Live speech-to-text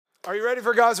Are you ready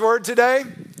for God's word today?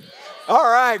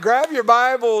 All right, grab your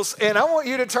Bibles, and I want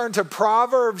you to turn to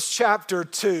Proverbs chapter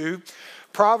 2.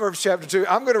 Proverbs chapter 2.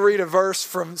 I'm going to read a verse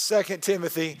from 2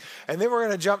 Timothy, and then we're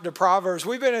going to jump to Proverbs.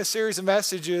 We've been in a series of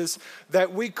messages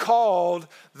that we called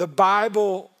the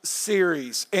Bible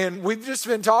series, and we've just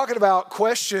been talking about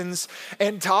questions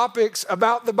and topics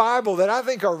about the Bible that I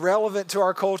think are relevant to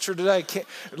our culture today.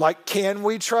 Can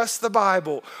we trust the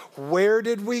Bible? Where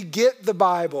did we get the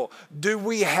Bible? Do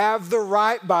we have the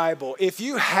right Bible? If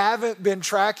you haven't been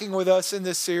tracking with us in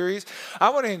this series, I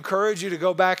want to encourage you to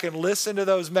go back and listen to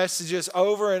those messages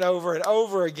over and over and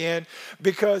over again,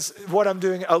 because what I'm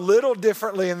doing a little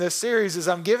differently in this series is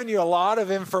I'm giving you a lot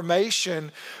of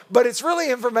information, but it's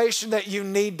really information that you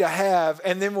need to have,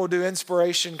 and then we'll do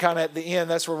inspiration kind of at the end.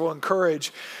 That's where we'll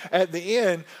encourage at the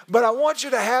end. But I want you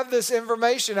to have this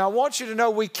information. I want you to know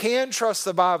we can trust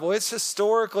the Bible. It's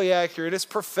historically accurate. It's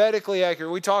prophetically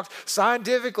accurate. We talked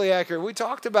scientifically accurate. We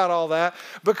talked about all that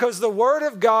because the Word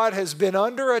of God has been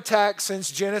under attack since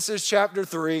Genesis chapter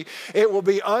 3. It will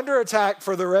be under attack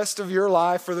for the rest of your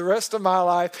life, for the rest of my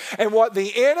life. And what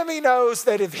the enemy knows,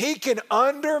 that if he can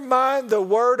undermine the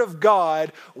Word of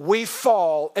God, we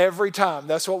fall every time.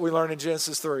 That's what we learn in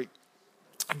Genesis 3.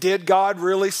 Did God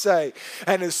really say?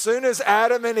 And as soon as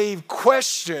Adam and Eve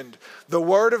questioned the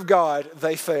Word of God,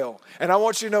 they fell. And I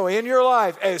want you to know in your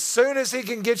life, as soon as he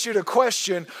can get you to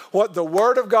question what the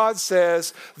Word of God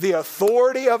says, the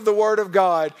authority of the Word of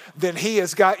God, then he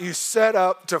has got you set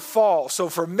up to fall. So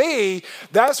for me,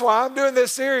 that's why I'm doing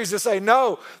this series, to say,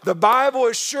 no, the Bible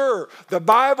is sure. The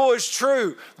Bible is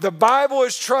true. The Bible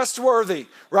is trustworthy,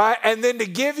 right? And then to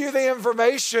give you the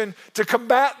information to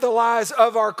combat the lies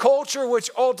of our culture, which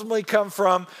ultimately come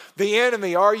from the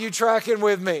enemy. Are you tracking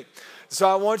with me? So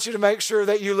I want you to make sure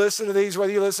that you listen to these,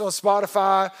 whether you listen on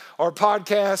Spotify or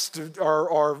podcast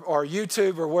or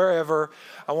YouTube or wherever.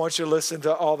 I want you to listen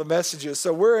to all the messages.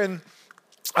 So we're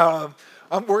going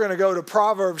to go to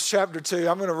Proverbs chapter 2.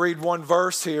 I'm going to read one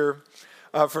verse here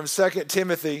from 2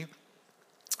 Timothy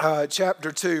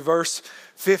chapter 2, verse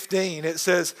 15. It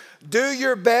says, "Do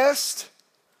your best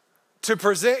to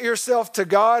present yourself to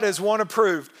God as one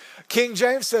approved." King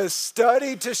James says,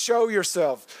 "Study to show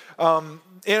yourself."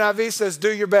 NIV says,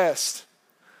 "Do your best."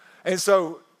 And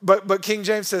so, but King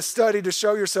James says, "Study to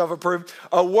show yourself approved.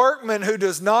 A workman who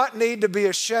does not need to be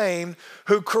ashamed,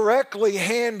 who correctly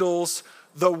handles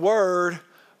the word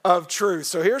of truth."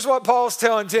 So here's what Paul's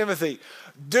telling Timothy.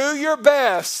 Do your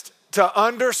best to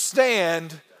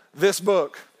understand this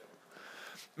book.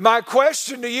 My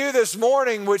question to you this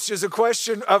morning, which is a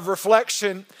question of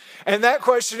reflection, and that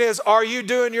question is, are you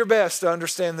doing your best to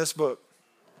understand this book?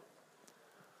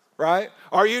 Right?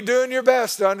 Are you doing your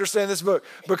best to understand this book?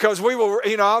 Because we will,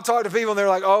 I'll talk to people and they're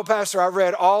like, "Oh, Pastor, I've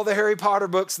read all the Harry Potter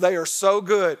books. They are so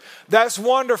good." That's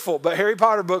wonderful, but Harry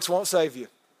Potter books won't save you.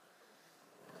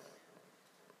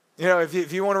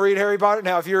 If you want to read Harry Potter,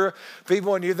 now if you're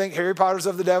people and you think Harry Potter's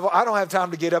of the devil, I don't have time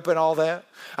to get up in all that.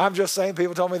 I'm just saying,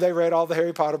 people told me they read all the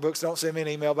Harry Potter books. Don't send me an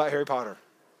email about Harry Potter.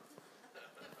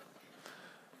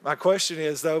 My question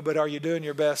is, though, but are you doing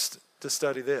your best to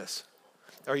study this?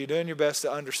 Are you doing your best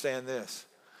to understand this?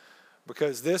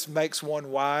 Because this makes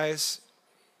one wise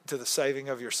to the saving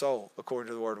of your soul, according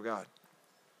to the Word of God.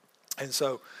 And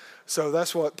so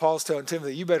that's what Paul's telling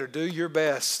Timothy. You better do your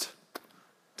best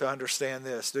to understand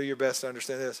this. Do your best to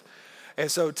understand this.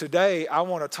 And so today I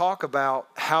want to talk about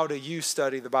how do you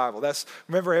study the Bible.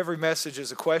 Remember, every message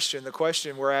is a question. The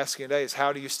question we're asking today is,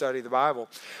 how do you study the Bible?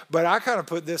 But I kind of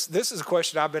put this is a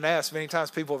question I've been asked many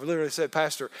times. People have literally said,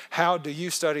 "Pastor, how do you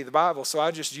study the Bible?" So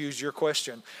I just used your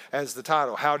question as the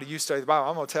title. How do you study the Bible?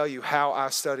 I'm going to tell you how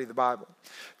I study the Bible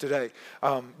today.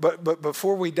 But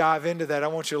before we dive into that, I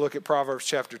want you to look at Proverbs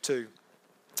chapter 2.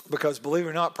 Because believe it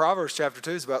or not, Proverbs chapter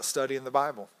 2 is about studying the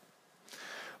Bible.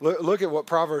 Look at what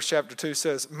Proverbs chapter 2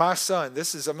 says. "My son,"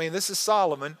 this is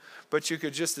Solomon, but you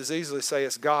could just as easily say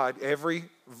it's God.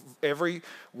 Every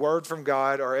word from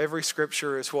God, or every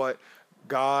scripture, is what?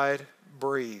 God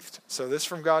breathed. So this is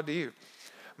from God to you.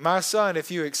 "My son,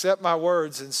 if you accept my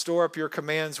words and store up your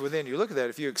commands within you." Look at that.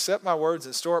 "If you accept my words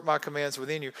and store up my commands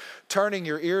within you, turning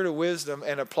your ear to wisdom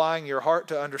and applying your heart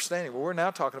to understanding." Well, we're now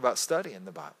talking about studying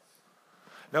the Bible.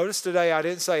 Notice today I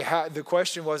didn't say the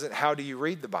question wasn't how do you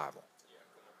read the Bible.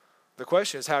 The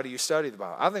question is, how do you study the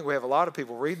Bible? I think we have a lot of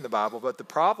people reading the Bible, but the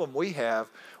problem we have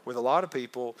with a lot of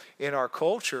people in our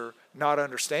culture not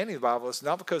understanding the Bible is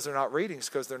not because they're not reading, it's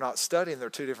because they're not studying.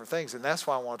 They're two different things. And that's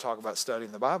why I want to talk about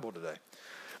studying the Bible today.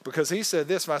 Because he said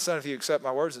this, my son, if you accept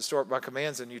my words and store up my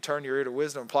commands and you turn your ear to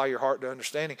wisdom, apply your heart to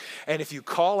understanding. And if you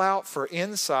call out for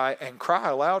insight and cry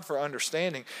aloud for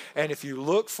understanding, and if you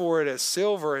look for it as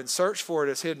silver and search for it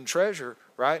as hidden treasure,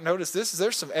 right? Notice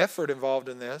there's some effort involved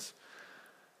in this.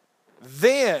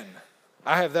 Then,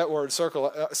 I have that word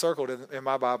circled in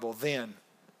my Bible, then.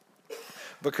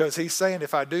 Because he's saying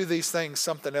if I do these things,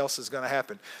 something else is going to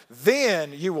happen.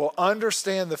 Then you will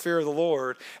understand the fear of the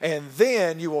Lord, and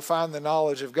then you will find the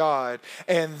knowledge of God,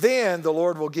 and then the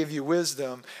Lord will give you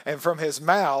wisdom, and from his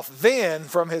mouth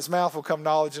will come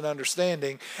knowledge and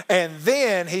understanding, and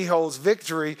then he holds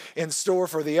victory in store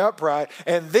for the upright,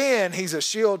 and then he's a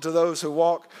shield to those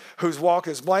whose walk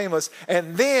is blameless,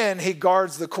 and then he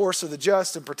guards the course of the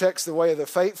just and protects the way of the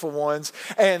faithful ones,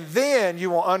 and then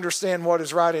you will understand what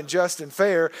is right and just and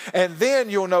fair, and then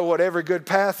you'll know what every good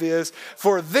path is,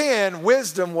 for then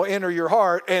wisdom will enter your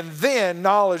heart, and then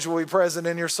knowledge will be present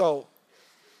in your soul.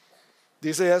 Do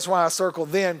you see? That's why I circle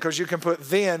then, because you can put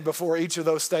then before each of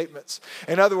those statements.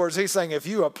 In other words, he's saying if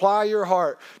you apply your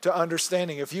heart to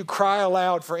understanding, if you cry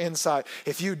aloud for insight,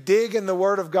 if you dig in the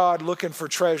Word of God looking for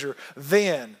treasure,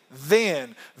 then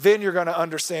you're going to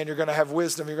understand, you're going to have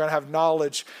wisdom, you're going to have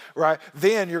knowledge, right?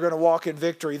 Then you're going to walk in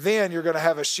victory. Then you're going to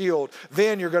have a shield.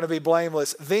 Then you're going to be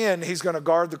blameless. Then he's going to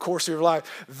guard the course of your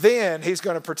life. Then he's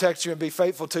going to protect you and be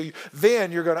faithful to you.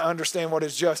 Then you're going to understand what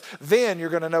is just. Then you're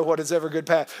going to know what is every good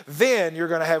path. Then you're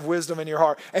going to have wisdom in your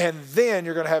heart. And then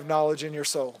you're going to have knowledge in your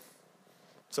soul.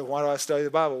 So why do I study the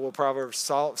Bible? Well, Proverbs,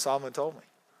 Solomon told me.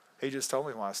 He just told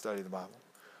me why I study the Bible,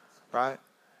 right?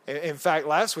 In fact,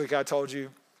 last week I told you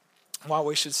why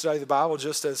we should study the Bible,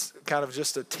 just as kind of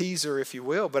just a teaser, if you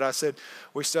will. But I said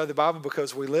we study the Bible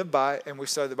because we live by it, and we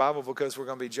study the Bible because we're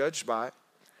going to be judged by it,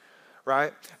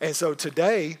 right? And so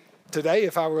today,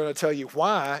 if I were going to tell you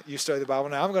why you study the Bible,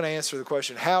 now I'm going to answer the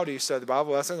question, how do you study the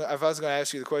Bible? If I was going to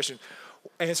ask you the question,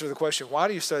 answer the question, why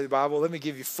do you study the Bible? Let me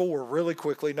give you 4 really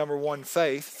quickly. Number 1,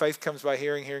 faith. Faith comes by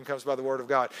hearing. Hearing comes by the Word of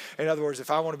God. In other words,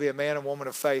 if I want to be a man and woman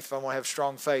of faith, if I want to have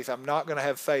strong faith, I'm not going to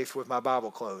have faith with my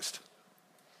Bible closed.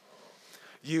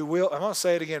 I'm going to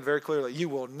say it again very clearly. You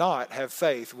will not have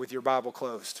faith with your Bible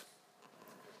closed.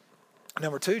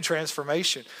 Number 2,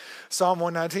 transformation. Psalm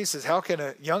 119 says, how can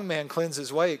a young man cleanse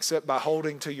his way except by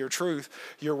holding to your truth?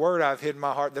 Your word I've hid in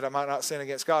my heart that I might not sin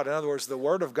against God. In other words, the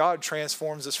Word of God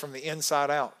transforms us from the inside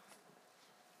out.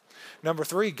 Number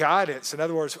 3, guidance. In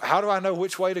other words, how do I know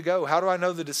which way to go? How do I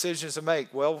know the decisions to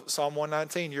make? Well, Psalm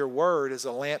 119, your word is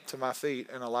a lamp to my feet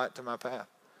and a light to my path.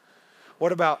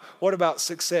 What about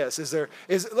success?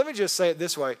 Let me just say it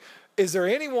this way. Is there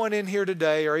anyone in here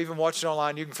today, or even watching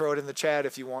online, you can throw it in the chat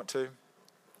if you want to,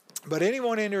 but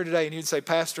anyone in here today and you'd say,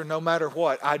 Pastor, no matter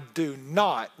what, I do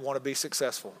not want to be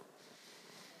successful.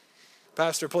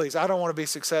 Pastor, please, I don't want to be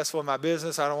successful in my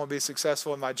business. I don't want to be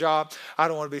successful in my job. I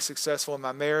don't want to be successful in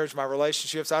my marriage, my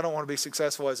relationships. I don't want to be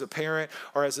successful as a parent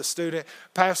or as a student.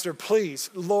 Pastor,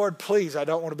 please, Lord, please, I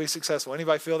don't want to be successful.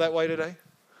 Anybody feel that way today?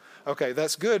 Okay,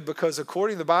 that's good, because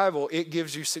according to the Bible, it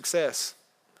gives you success.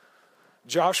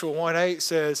 Joshua 1:8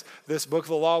 says, this book of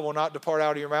the law will not depart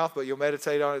out of your mouth, but you'll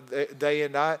meditate on it day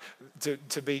and night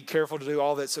to be careful to do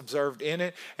all that's observed in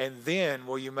it. And then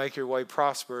will you make your way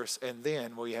prosperous, and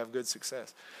then will you have good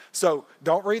success. So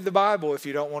don't read the Bible if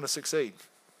you don't want to succeed.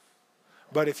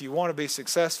 But if you want to be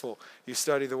successful, you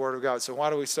study the Word of God. So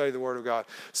why do we study the Word of God?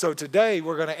 So today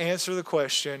we're going to answer the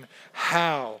question,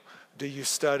 how do you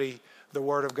study the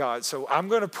Word of God? So I'm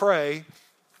going to pray,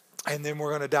 and then we're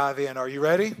going to dive in. Are you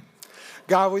ready?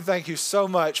 God, we thank you so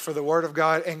much for the Word of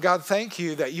God. And God, thank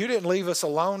you that you didn't leave us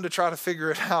alone to try to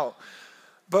figure it out.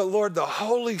 But Lord, the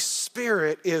Holy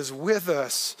Spirit is with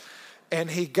us,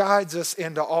 and He guides us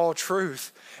into all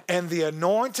truth. And the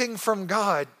anointing from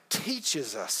God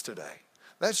teaches us today.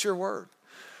 That's your Word.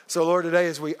 So Lord, today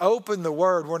as we open the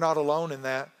Word, we're not alone in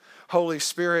that. Holy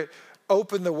Spirit,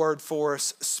 open the Word for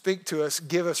us, speak to us,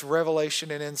 give us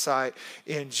revelation and insight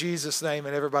in Jesus' name.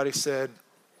 And everybody said,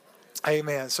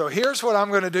 amen. So here's what I'm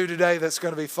going to do today that's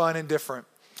going to be fun and different.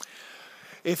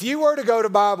 If you were to go to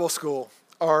Bible school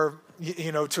or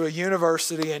to a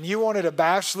university and you wanted a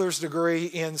bachelor's degree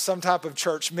in some type of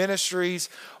church ministries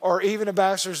or even a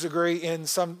bachelor's degree in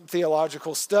some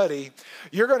theological study,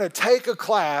 you're going to take a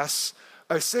class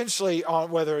essentially on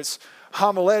whether it's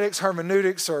homiletics,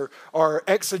 hermeneutics, or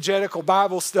exegetical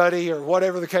Bible study, or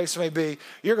whatever the case may be.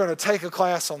 You're going to take a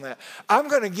class on that. I'm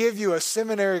going to give you a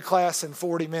seminary class in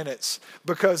 40 minutes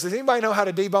because does anybody know how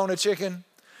to debone a chicken?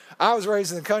 I was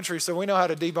raised in the country, so we know how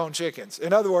to debone chickens.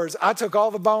 In other words, I took all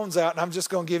the bones out and I'm just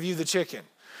going to give you the chicken,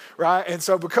 right? And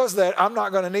so because of that, I'm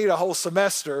not going to need a whole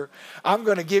semester. I'm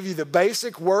going to give you the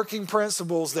basic working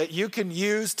principles that you can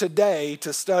use today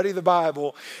to study the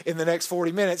Bible in the next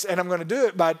 40 minutes. And I'm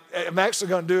actually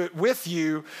going to do it with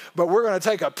you, but we're going to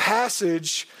take a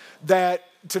passage that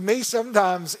to me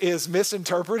sometimes is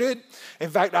misinterpreted. In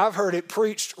fact, I've heard it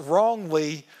preached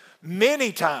wrongly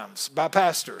many times by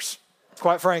pastors,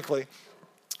 quite frankly.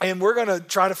 And we're going to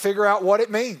try to figure out what it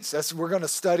means. We're going to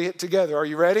study it together. Are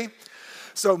you ready?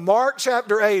 So Mark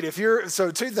chapter 8,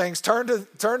 two things. Turn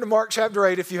to Mark chapter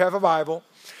 8 if you have a Bible.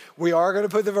 We are going to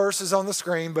put the verses on the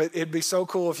screen, but it'd be so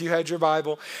cool if you had your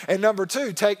Bible. And number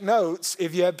 2, take notes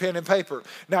if you have pen and paper.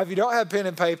 Now, if you don't have pen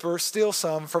and paper, steal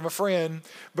some from a friend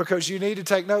because you need to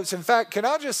take notes. In fact, can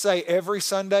I just say every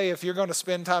Sunday, if you're going to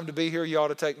spend time to be here, you ought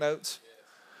to take notes?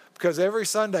 Because every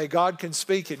Sunday, God can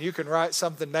speak and you can write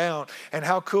something down. And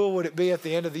how cool would it be at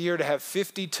the end of the year to have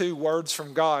 52 words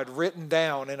from God written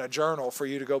down in a journal for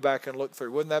you to go back and look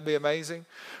through? Wouldn't that be amazing?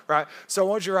 Right? So I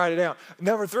want you to write it down.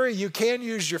 Number 3, you can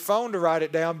use your phone to write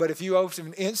it down, but if you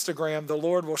open Instagram, the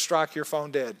Lord will strike your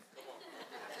phone dead.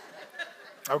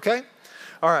 Okay?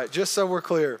 All right, just so we're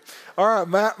clear. All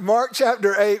right, Mark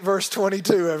chapter 8, verse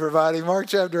 22, everybody. Mark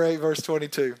chapter 8, verse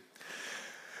 22.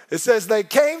 It says, they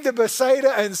came to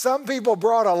Bethsaida, and some people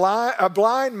brought a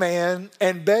blind man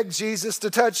and begged Jesus to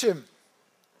touch him.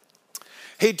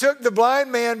 He took the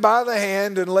blind man by the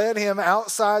hand and led him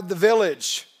outside the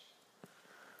village.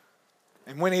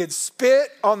 And when he had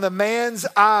spit on the man's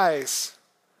eyes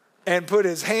and put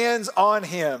his hands on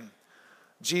him,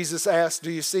 Jesus asked,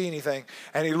 do you see anything?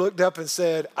 And he looked up and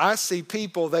said, I see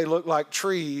people, they look like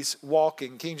trees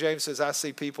walking. King James says, I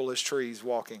see people as trees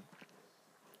walking.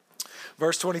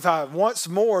 Verse 25, once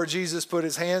more Jesus put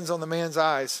his hands on the man's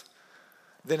eyes.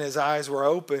 Then his eyes were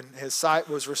open, his sight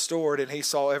was restored, and he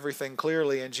saw everything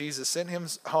clearly. And Jesus sent him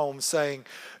home saying,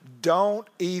 don't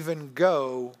even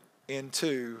go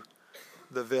into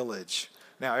the village.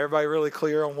 Now, everybody really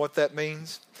clear on what that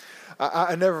means?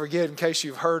 I never forget, in case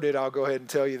you've heard it, I'll go ahead and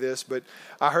tell you this, but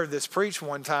I heard this preached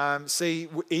one time. See,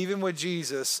 even with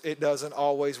Jesus, it doesn't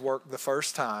always work the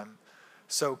first time,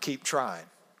 so keep trying.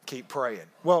 Keep praying.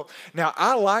 Well, now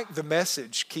I like the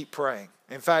message, keep praying.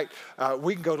 In fact,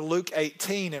 we can go to Luke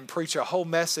 18 and preach a whole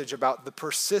message about the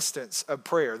persistence of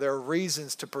prayer. There are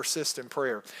reasons to persist in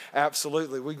prayer.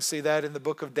 Absolutely. We can see that in the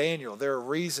book of Daniel. There are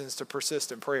reasons to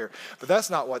persist in prayer. But that's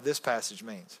not what this passage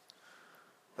means.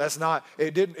 That's not,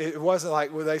 it wasn't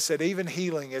like where they said even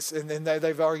healing, and then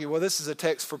they've argued, well, this is a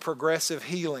text for progressive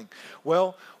healing.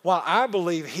 Well, while I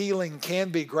believe healing can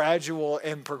be gradual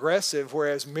and progressive,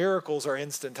 whereas miracles are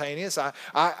instantaneous, in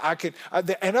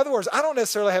other words, I don't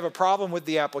necessarily have a problem with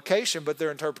the application, but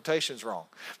their interpretation's wrong.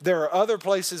 There are other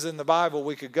places in the Bible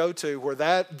we could go to where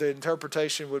the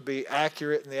interpretation would be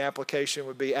accurate and the application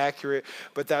would be accurate,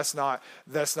 but that's not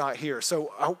here.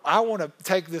 So I want to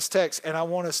take this text and I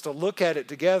want us to look at it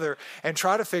together and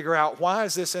try to figure out why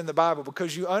is this in the Bible?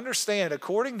 Because you understand,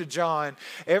 according to John,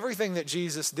 everything that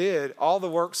Jesus did, all the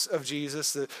works of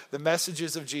Jesus, the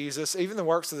messages of Jesus, even the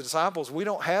works of the disciples, we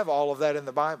don't have all of that in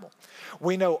the Bible.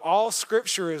 We know all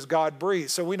Scripture is God-breathed,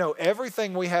 so we know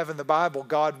everything we have in the Bible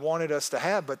God wanted us to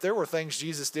have, but there were things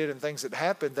Jesus did and things that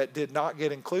happened that did not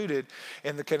get included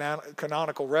in the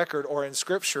canonical record or in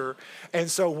Scripture. And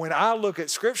so when I look at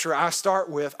Scripture, I start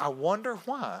with, I wonder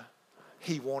why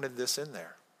He wanted this in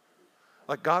there.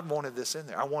 Like God wanted this in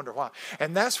there. I wonder why.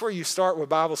 And that's where you start with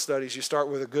Bible studies. You start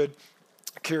with a good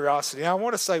curiosity. Now, I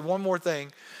want to say one more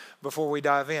thing before we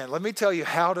dive in. Let me tell you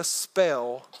how to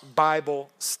spell Bible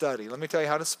study. Let me tell you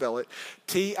how to spell it.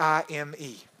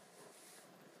 T-I-M-E.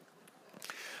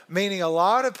 Meaning a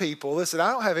lot of people, listen,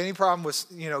 I don't have any problem with,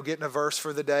 getting a verse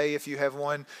for the day if you have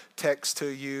one text to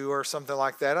you or something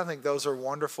like that. I think those are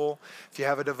wonderful. If you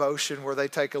have a devotion where they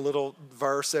take a little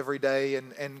verse every day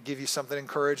and give you something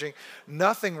encouraging,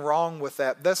 nothing wrong with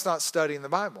that. That's not studying the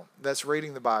Bible. That's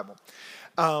reading the Bible.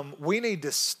 We need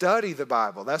to study the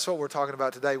Bible. That's what we're talking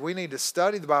about today. We need to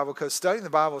study the Bible because studying the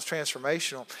Bible is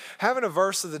transformational. Having a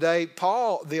verse of the day,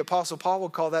 the Apostle Paul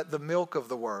would call that the milk of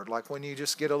the word. Like when you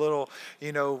just get a little,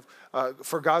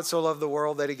 for God so loved the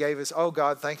world that He gave us, oh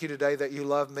God, thank you today that you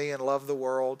love me and love the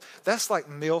world. That's like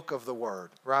milk of the word,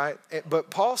 right?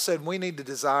 But Paul said we need to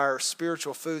desire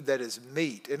spiritual food that is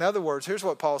meat. In other words, here's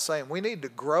what Paul's saying. We need to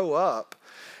grow up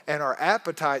and our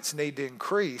appetites need to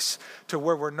increase to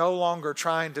where we're no longer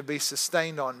trying to be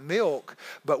sustained on milk,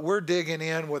 but we're digging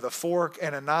in with a fork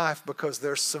and a knife because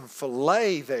there's some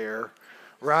filet there,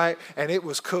 right? And it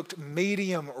was cooked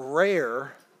medium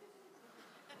rare.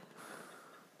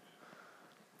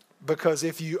 Because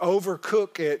if you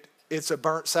overcook it, it's a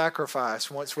burnt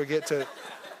sacrifice once we get to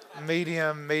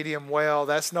medium well,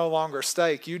 that's no longer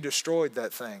steak. You destroyed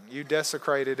that thing. You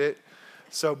desecrated it.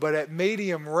 So, but at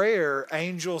medium rare,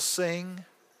 angels sing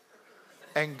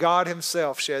and God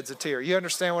himself sheds a tear. You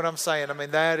understand what I'm saying? I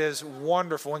mean, that is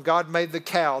wonderful. When God made the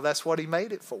cow, that's what he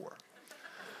made it for.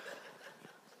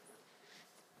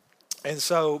 And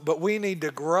so, but we need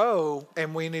to grow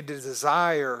and we need to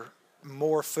desire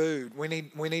more food. We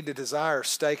need to desire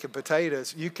steak and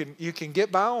potatoes. You can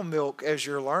get by on milk as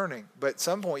you're learning, but at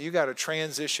some point you got to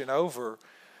transition over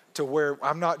to where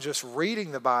I'm not just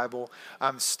reading the Bible,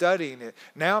 I'm studying it.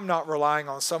 Now I'm not relying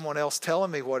on someone else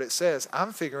telling me what it says.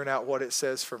 I'm figuring out what it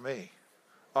says for me.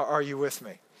 Are you with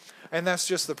me? And that's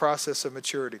just the process of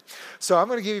maturity. So I'm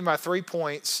going to give you my 3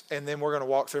 points, and then we're going to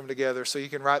walk through them together so you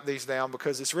can write these down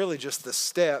because it's really just the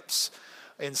steps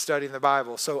in studying the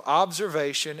Bible. So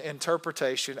observation,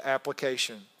 interpretation,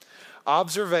 application.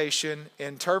 Observation,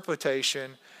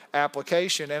 interpretation,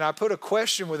 application. And I put a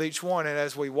question with each one, and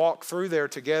as we walk through there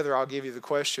together, I'll give you the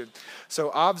question.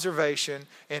 So observation,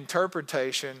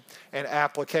 interpretation, and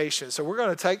application. So we're going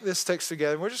to take this text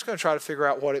together, and we're just going to try to figure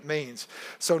out what it means.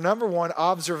 So number one,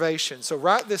 observation. So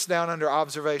write this down under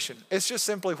observation. It's just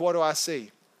simply, what do I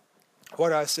see? What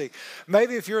do I see?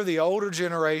 Maybe if you're the older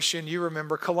generation, you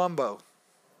remember Columbo,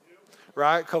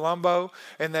 right? Columbo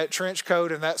and that trench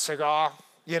coat and that cigar.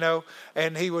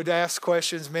 And he would ask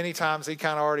questions. Many times he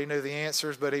kind of already knew the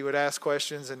answers, but he would ask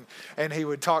questions and he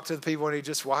would talk to the people and he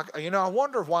just, I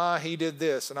wonder why he did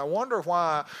this. And I wonder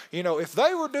why, if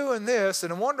they were doing this,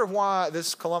 and I wonder why this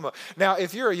is Columbo. Now,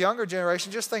 if you're a younger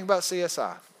generation, just think about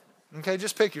CSI. Okay,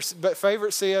 just pick your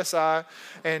favorite CSI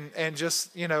and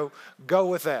just, go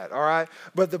with that, all right?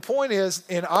 But the point is,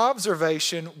 in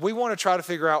observation, we want to try to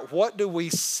figure out, what do we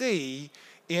see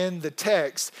in the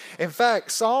text? In fact,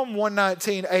 Psalm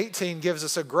 119:18 gives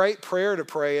us a great prayer to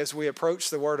pray as we approach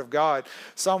the Word of God.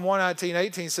 Psalm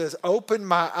 119:18 says, "Open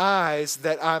my eyes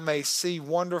that I may see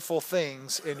wonderful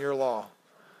things in your law."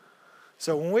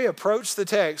 So when we approach the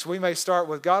text, we may start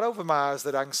with, God, open my eyes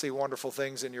that I can see wonderful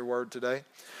things in your Word today.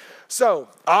 So,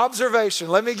 observation.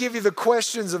 Let me give you the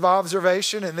questions of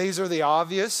observation, and these are the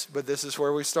obvious, but this is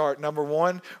where we start. Number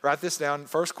one, write this down.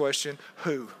 First question,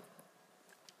 who?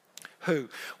 Who?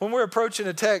 When we're approaching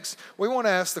a text, we want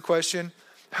to ask the question,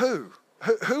 who?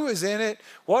 Who is in it?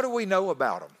 What do we know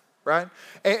about them? Right?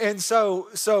 And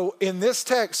so in this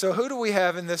text, so who do we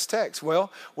have in this text?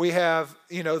 Well, we have,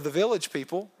 the village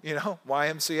people,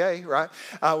 YMCA, right?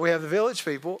 We have the village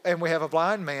people, and we have a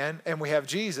blind man, and we have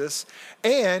Jesus.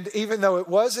 And even though it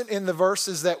wasn't in the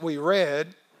verses that we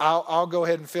read, I'll go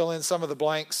ahead and fill in some of the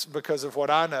blanks because of what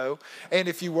I know. And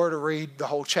if you were to read the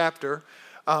whole chapter,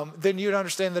 then you'd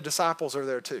understand the disciples are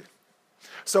there too.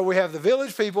 So we have the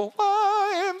village people,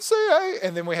 YMCA,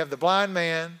 and then we have the blind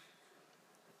man,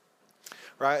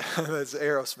 right? That's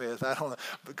Aerosmith. I don't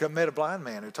know. I met a blind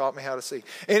man who taught me how to see.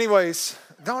 Anyways,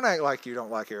 don't act like you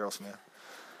don't like Aerosmith.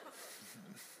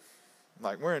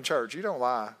 Like, we're in church. You don't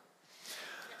lie.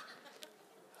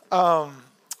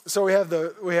 So we have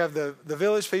the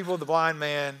village people, the blind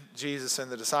man, Jesus, and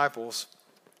the disciples.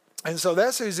 And so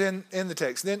that's who's in the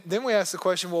text. Then we ask the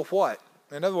question, well, what?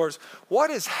 In other words, what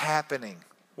is happening?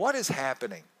 What is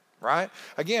happening, right?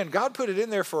 Again, God put it in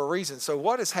there for a reason. So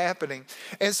what is happening?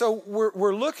 And so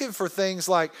we're looking for things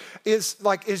like, is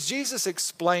Jesus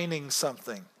explaining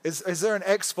something? Is there an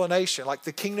explanation? Like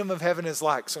the kingdom of heaven is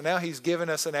like. So now he's given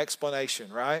us an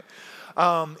explanation, right?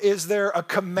 Is there a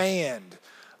command?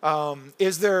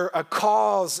 Is there a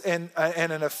cause and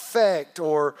an effect,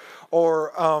 or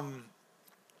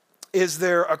is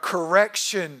there a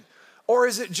correction, or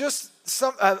is it just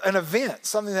an event,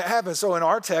 something that happens? So in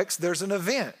our text, there's an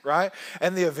event, right?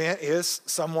 And the event is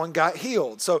someone got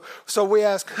healed. So we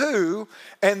ask who,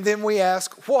 and then we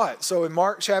ask what. So in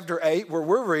Mark chapter 8, where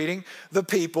we're reading, the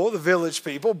village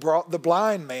people brought the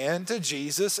blind man to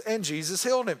Jesus, and Jesus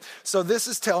healed him. So this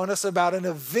is telling us about an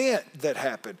event that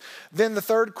happened. Then the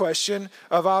third question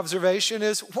of observation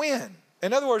is when.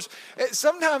 In other words,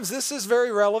 sometimes this is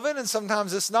very relevant and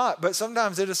sometimes it's not. But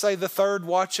sometimes it'll say the third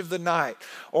watch of the night,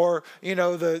 or,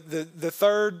 the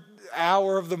third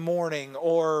hour of the morning,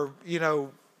 or,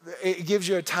 it gives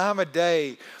you a time of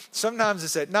day. Sometimes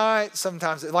it's at night.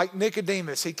 Sometimes, like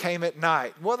Nicodemus, he came at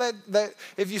night. Well, that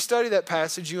if you study that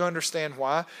passage, you understand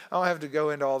why. I don't have to go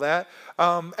into all that.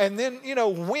 And then,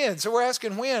 when. So we're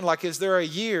asking when. Like, is there a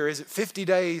year? Is it 50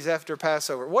 days after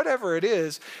Passover? Whatever it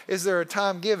is there a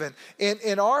time given?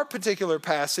 In our particular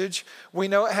passage, we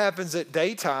know it happens at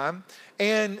daytime.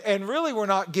 And really, we're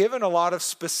not given a lot of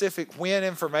specific when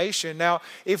information. Now,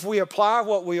 if we apply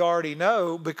what we already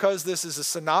know, because this is a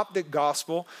synoptic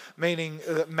gospel, meaning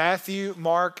that Matthew,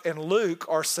 Mark, and Luke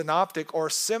are synoptic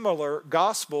or similar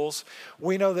gospels,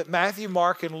 we know that Matthew,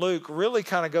 Mark, and Luke really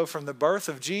kind of go from the birth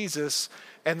of Jesus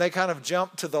and they kind of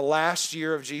jump to the last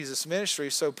year of Jesus' ministry.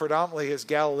 So predominantly his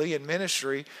Galilean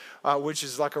ministry, which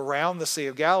is like around the Sea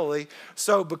of Galilee.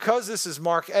 So because this is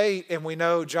Mark 8 and we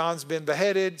know John's been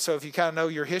beheaded, so if you kind of know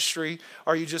your history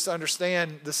or you just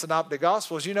understand the synoptic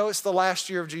gospels, you know it's the last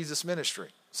year of Jesus' ministry.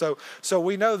 So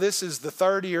we know this is the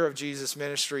third year of Jesus'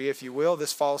 ministry, if you will.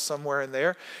 This falls somewhere in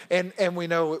there. And we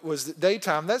know it was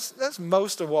daytime. That's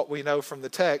most of what we know from the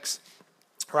text.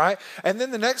 Right? And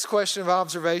then the next question of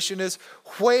observation is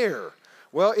where?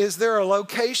 Well, is there a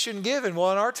location given?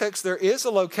 Well, in our text, there is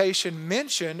a location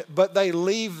mentioned, but they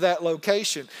leave that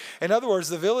location. In other words,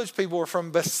 the village people were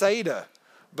from Bethsaida.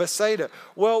 Bethsaida.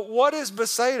 Well, what is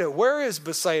Bethsaida? Where is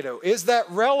Bethsaida? Is that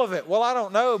relevant? Well, I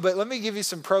don't know, but let me give you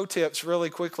some pro tips really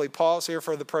quickly. Pause here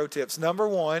for the pro tips. Number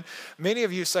one, many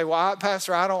of you say, well,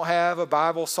 Pastor, I don't have a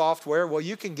Bible software. Well,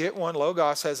 you can get one.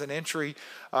 Logos has an entry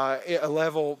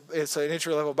level. It's an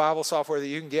entry level Bible software that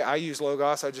you can get. I use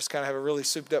Logos. I just kind of have a really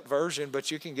souped up version,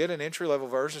 but you can get an entry level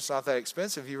version. It's not that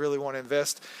expensive. You really want to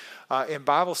invest in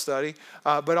Bible study.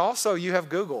 But also you have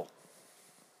Google.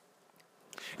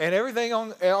 And everything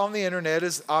on the internet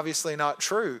is obviously not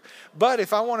true. But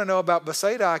if I want to know about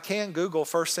Bethsaida, I can Google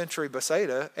first century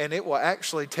Bethsaida, and it will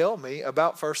actually tell me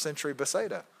about first century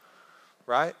Bethsaida.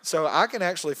 Right? So I can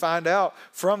actually find out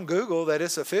from Google that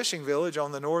it's a fishing village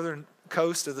on the northern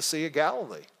coast of the Sea of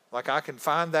Galilee. Like I can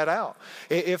find that out.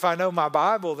 If I know my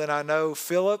Bible, then I know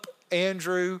Philip,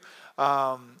 Andrew,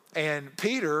 and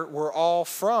Peter were all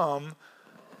from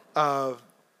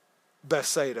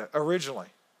Bethsaida originally.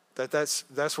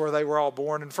 That's where they were all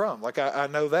born and from. Like I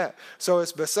know that. So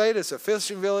it's Bethsaida. It's a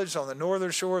fishing village on the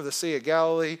northern shore of the Sea of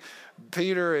Galilee.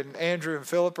 Peter and Andrew and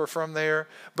Philip are from there.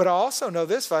 But I also know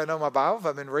this if I know my Bible, if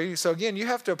I've been reading. So again, you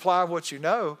have to apply what you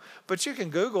know, but you can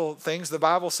Google things the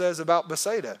Bible says about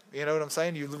Bethsaida. You know what I'm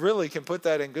saying? You really can put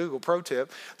that in Google. Pro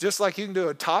tip. Just like you can do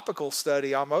a topical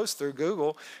study almost through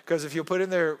Google, because if you put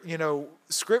in there,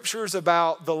 scriptures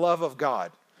about the love of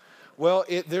God. Well,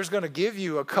 there's going to give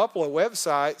you a couple of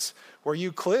websites where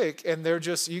you click and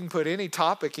you can put any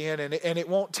topic in and it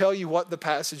won't tell you what the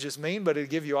passages mean, but it'll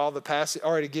give you all the passages,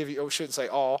 or it'll give you, I shouldn't say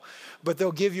all, but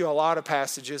they'll give you a lot of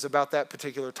passages about that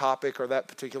particular topic or that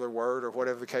particular word or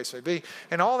whatever the case may be.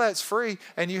 And all that's free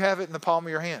and you have it in the palm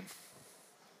of your hand.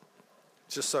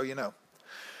 Just so you know.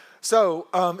 So,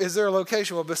 is there a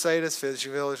location? Well, Bethsaida is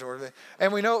fishing village,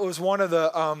 and we know it was one of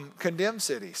the condemned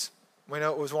cities. We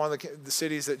know it was one of the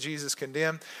cities that Jesus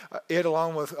condemned. It,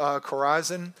 along with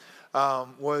Chorazin,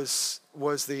 was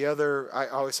the other. I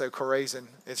always say Chorazin.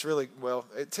 It's really,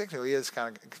 it technically is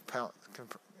kind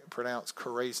of pronounced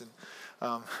Chorazin.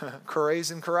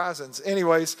 Chorazins.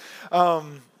 Anyways,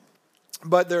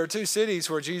 but there are two cities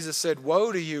where Jesus said,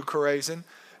 "Woe to you, Chorazin,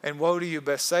 and woe to you,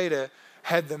 Bethsaida.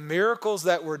 Had the miracles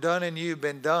that were done in you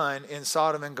been done in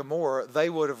Sodom and Gomorrah, they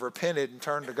would have repented and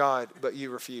turned to God, but you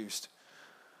refused."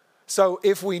 So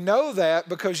if we know that,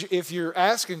 because if you're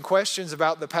asking questions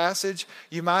about the passage,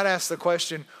 you might ask the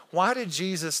question, why did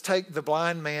Jesus take the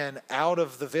blind man out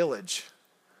of the village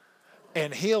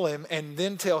and heal him and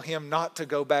then tell him not to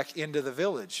go back into the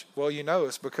village? Well,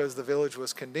 it's because the village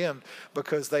was condemned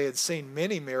because they had seen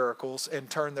many miracles and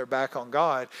turned their back on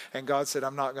God. And God said,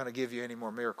 I'm not going to give you any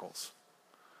more miracles.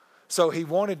 So he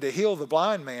wanted to heal the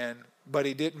blind man, but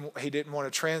he didn't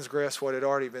want to transgress what had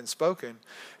already been spoken,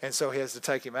 and so he has to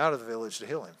take him out of the village to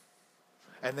heal him.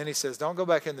 And then he says, don't go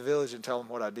back in the village and tell them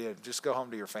what I did. Just go home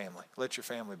to your family. Let your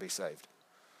family be saved.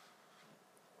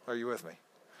 Are you with me?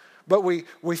 But we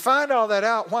find all that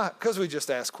out. Why? Because we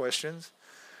just ask questions.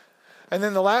 And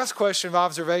then the last question of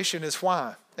observation is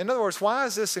why. In other words, why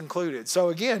is this included? So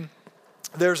again,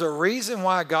 there's a reason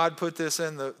why God put this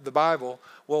in the Bible.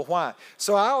 Well, why?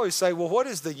 So I always say, well, what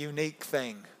is the unique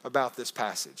thing about this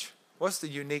passage? What's the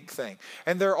unique thing?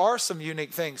 And there are some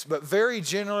unique things, but very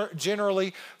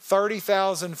generally,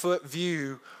 30,000-foot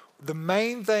view, the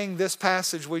main thing this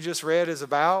passage we just read is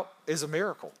about is a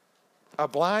miracle. A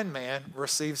blind man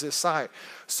receives his sight.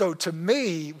 So to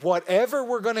me, whatever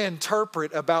we're going to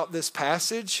interpret about this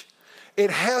passage, it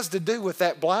has to do with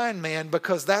that blind man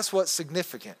because that's what's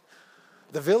significant.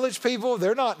 The village people,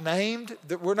 they're not named.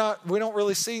 We don't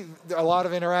really see a lot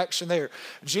of interaction there.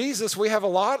 Jesus, we have a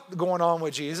lot going on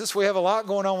with Jesus. We have a lot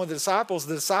going on with the disciples.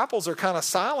 The disciples are kind of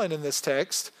silent in this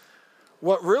text.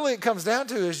 What really it comes down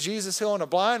to is Jesus healing a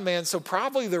blind man. So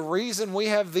probably the reason we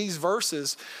have these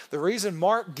verses, the reason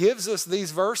Mark gives us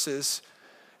these verses,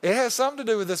 it has something to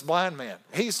do with this blind man.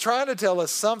 He's trying to tell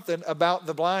us something about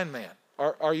the blind man.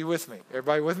 Are you with me?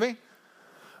 Everybody with me?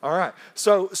 All right.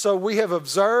 So we have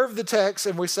observed the text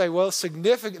and we say, well,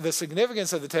 the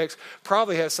significance of the text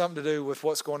probably has something to do with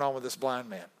what's going on with this blind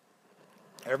man.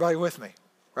 Everybody with me,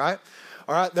 right?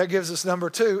 All right, that gives us number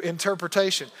 2,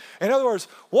 interpretation. In other words,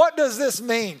 what does this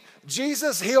mean?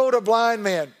 Jesus healed a blind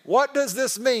man. What does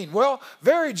this mean? Well,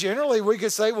 very generally, we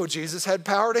could say, well, Jesus had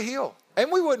power to heal.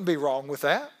 And we wouldn't be wrong with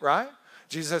that, right?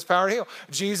 Jesus has power to heal.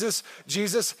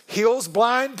 Jesus heals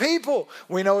blind people.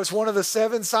 We know it's one of the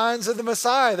 7 signs of the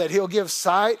Messiah that he'll give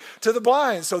sight to the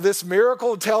blind. So this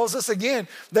miracle tells us again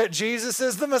that Jesus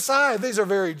is the Messiah. These are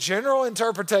very general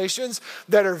interpretations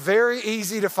that are very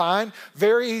easy to find,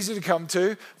 very easy to come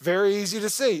to, very easy to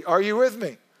see. Are you with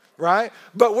me? Right?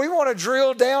 But we want to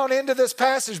drill down into this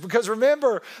passage because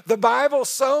remember, the Bible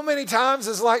so many times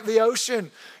is like the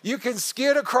ocean. You can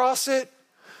skid across it.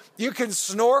 You can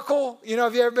snorkel.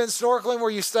 Have you ever been snorkeling where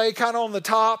you stay kind of on the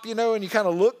top, and you kind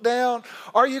of look down?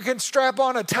 Or you can strap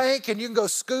on a tank and you can go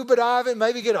scuba diving,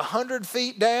 maybe get 100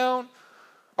 feet down.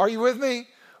 Are you with me?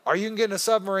 Or you can get in a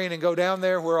submarine and go down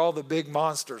there where all the big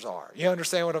monsters are. You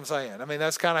understand what I'm saying? I mean,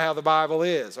 that's kind of how the Bible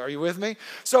is. Are you with me?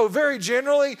 So very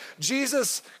generally,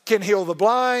 Jesus can heal the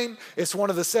blind. It's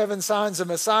one of the 7 signs of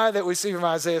Messiah that we see from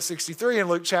Isaiah 63 and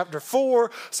Luke chapter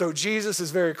 4. So Jesus is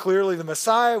very clearly the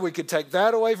Messiah. We could take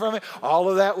that away from it.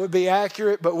 All of that would be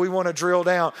accurate, but we want to drill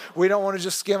down. We don't want to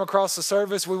just skim across the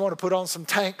surface. We want to put on some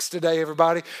tanks today,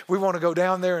 everybody. We want to go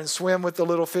down there and swim with the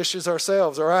little fishes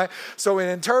ourselves, all right? So in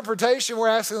interpretation, we're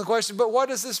asking the question, but what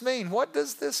does this mean? What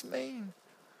does this mean?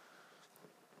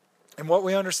 And what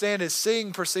we understand is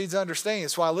seeing precedes understanding.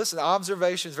 That's why, listen,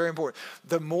 observation is very important.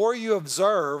 The more you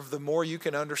observe, the more you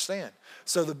can understand.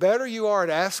 So the better you are at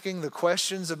asking the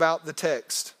questions about the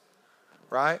text,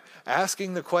 right?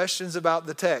 Asking the questions about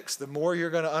the text, the more you're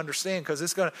going to understand because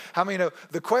it's going to, how many know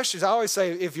the questions, I always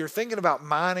say, if you're thinking about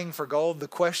mining for gold, the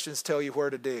questions tell you where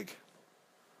to dig.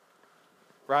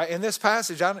 Right? In this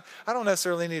passage, I don't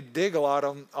necessarily need to dig a lot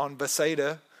on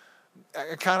Bethsaida.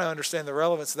 I kind of understand the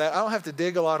relevance of that. I don't have to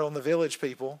dig a lot on the village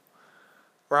people.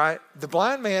 Right? The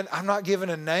blind man, I'm not given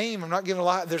a name. I'm not given a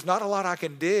lot. There's not a lot I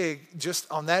can dig just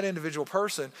on that individual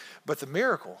person. But the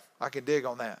miracle, I can dig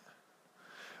on that.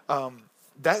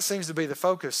 That seems to be the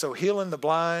focus. So healing the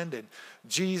blind and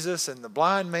Jesus and the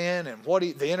blind man and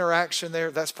the interaction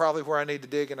there, that's probably where I need to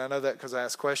dig. And I know that because I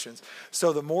ask questions.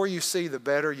 So the more you see, the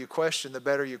better you question. The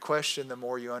better you question, the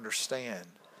more you understand.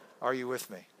 Are you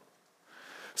with me?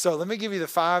 So let me give you the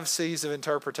 5 C's of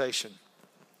interpretation.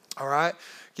 All right?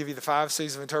 Give you the 5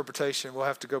 C's of interpretation. We'll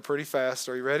have to go pretty fast.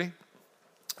 Are you ready?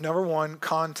 Number 1,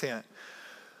 content.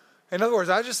 In other words,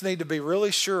 I just need to be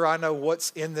really sure I know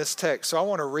what's in this text. So I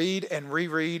want to read and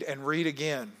reread and read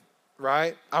again,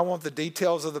 right? I want the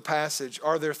details of the passage.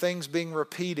 Are there things being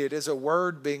repeated? Is a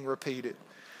word being repeated?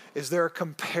 Is there a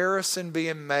comparison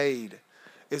being made?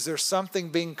 Is there something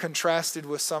being contrasted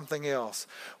with something else?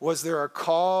 Was there a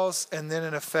cause and then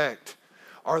an effect?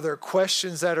 Are there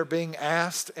questions that are being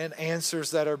asked and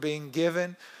answers that are being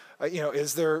given?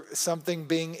 Is there something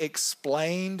being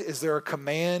explained? Is there a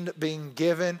command being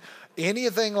given?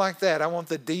 Anything like that. I want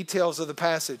the details of the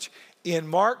passage. In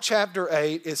Mark chapter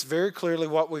 8, it's very clearly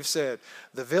what we've said.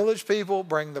 The village people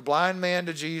bring the blind man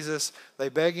to Jesus. They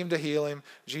beg him to heal him.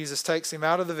 Jesus takes him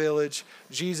out of the village.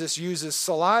 Jesus uses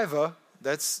saliva.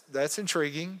 That's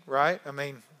intriguing, right? I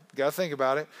mean, you got to think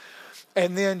about it.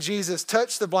 And then Jesus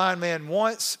touched the blind man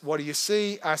once. What do you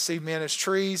see? I see men as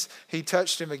trees. He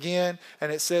touched him again,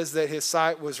 and it says that his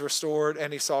sight was restored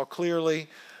and he saw clearly.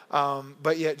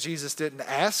 But yet Jesus didn't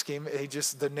ask him.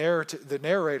 The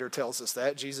narrator tells us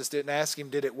that. Jesus didn't ask him,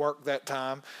 did it work that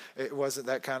time? It wasn't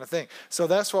that kind of thing. So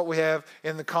that's what we have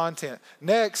in the content.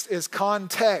 Next is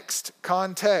context.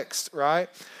 Context, right?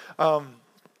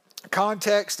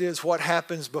 Context is what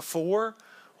happens before,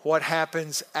 what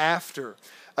happens after.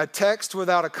 A text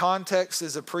without a context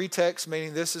is a pretext,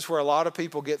 meaning this is where a lot of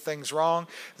people get things wrong,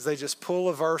 is they just pull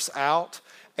a verse out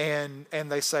and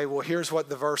they say, well, here's what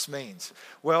the verse means.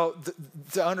 Well,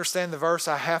 to understand the verse,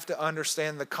 I have to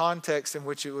understand the context in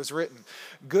which it was written.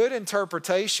 Good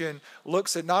interpretation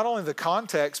looks at not only the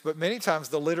context, but many times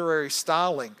the literary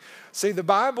styling. See, the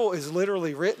Bible is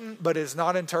literally written, but is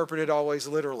not interpreted always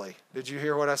literally. Did you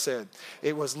hear what I said?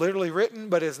 It was literally written,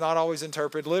 but is not always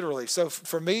interpreted literally. So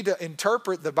for me to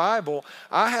interpret the Bible,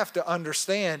 I have to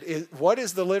understand what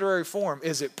is the literary form?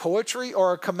 Is it poetry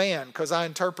or a command? Because I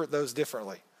interpret those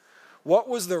differently. What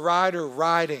was the writer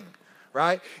writing,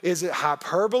 right? Is it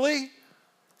hyperbole?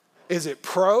 Is it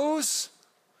prose?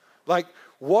 Like,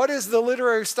 what is the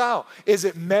literary style? Is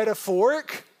it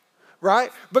metaphoric?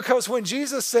 Right? Because when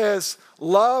Jesus says,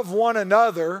 love one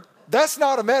another, that's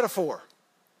not a metaphor.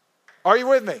 Are you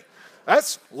with me?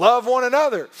 That's love one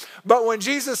another. But when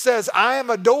Jesus says, I am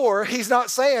a door, he's not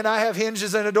saying I have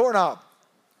hinges and a doorknob.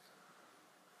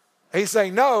 He's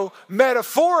saying, no,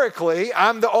 metaphorically,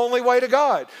 I'm the only way to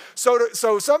God. So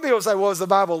some people say, well, is the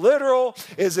Bible literal?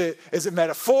 Is it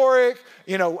metaphoric?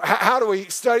 How do we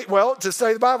study? Well, to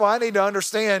study the Bible, I need to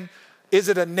understand, is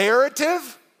it a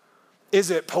narrative?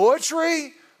 Is it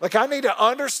poetry? I need to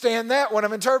understand that when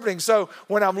I'm interpreting. So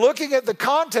when I'm looking at the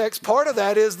context, part of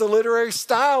that is the literary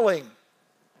styling.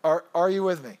 Are you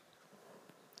with me?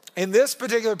 In this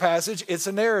particular passage, it's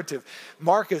a narrative.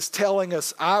 Mark is telling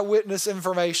us eyewitness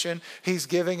information. He's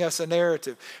giving us a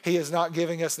narrative. He is not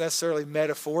giving us necessarily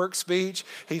metaphoric speech.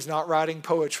 He's not writing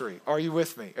poetry. Are you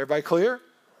with me? Everybody clear?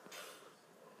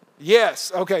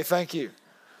 Yes. Okay, thank you.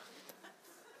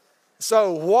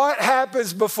 So what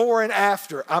happens before and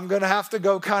after? I'm going to have to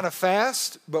go kind of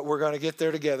fast, but we're going to get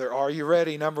there together. Are you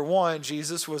ready? Number one,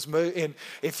 Jesus was moved. And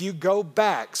if you go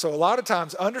back, so a lot of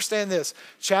times, understand this,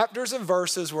 chapters and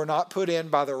verses were not put in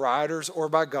by the writers or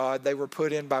by God. They were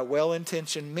put in by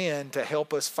well-intentioned men to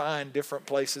help us find different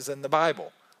places in the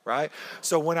Bible. Right?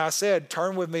 So when I said,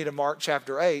 turn with me to Mark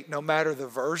chapter 8, no matter the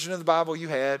version of the Bible you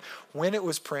had, when it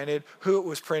was printed, who it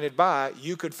was printed by,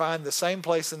 you could find the same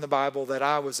place in the Bible that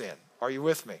I was in. Are you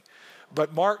with me?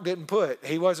 But Mark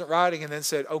he wasn't writing and then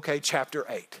said, okay, chapter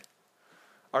 8.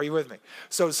 Are you with me?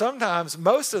 So sometimes,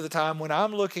 most of the time, when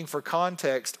I'm looking for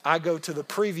context, I go to the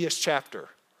previous chapter.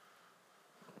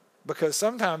 Because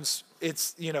sometimes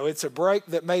it's a break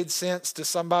that made sense to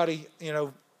somebody,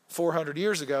 400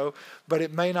 years ago, but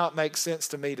it may not make sense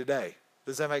to me today.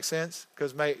 Does that make sense?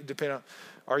 Because it may depend on,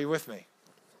 are you with me?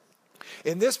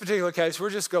 In this particular case,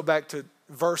 we'll just go back to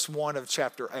verse 1 of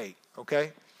chapter 8,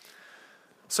 okay?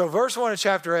 So verse 1 of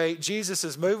chapter 8, Jesus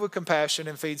is moved with compassion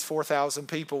and feeds 4,000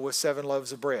 people with 7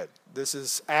 loaves of bread. This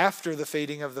is after the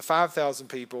feeding of the 5,000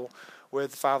 people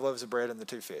with 5 loaves of bread and the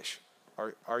 2 fish.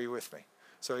 Are you with me?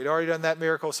 So he'd already done that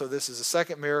miracle, so this is the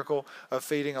second miracle of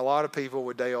feeding a lot of people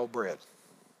with day-old bread.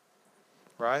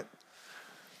 Right?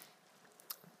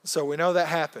 So we know that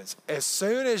happens. As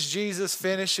soon as Jesus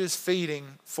finishes feeding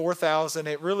 4,000,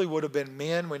 it really would have been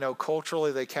men. We know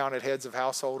culturally they counted heads of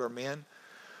household or men.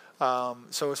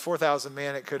 So it's 4,000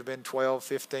 men. It could have been 12,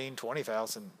 15,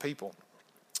 20,000 people.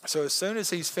 So as soon as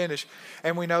he's finished,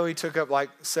 and we know he took up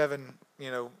 7,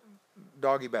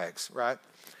 doggy bags, right?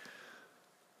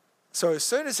 So as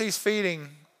soon as he's feeding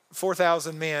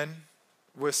 4,000 men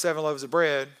with 7 loaves of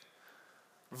bread,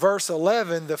 verse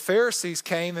 11, the Pharisees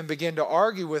came and began to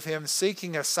argue with him,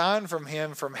 seeking a sign from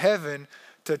him from heaven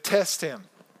to test him.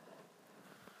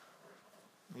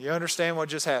 You understand what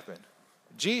just happened?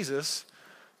 Jesus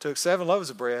took 7 loaves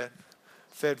of bread,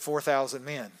 fed 4,000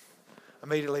 men.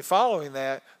 Immediately following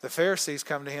that, the Pharisees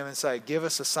come to him and say, give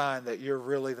us a sign that you're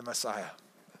really the Messiah.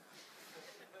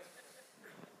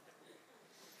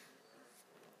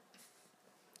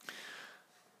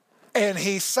 And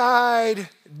he sighed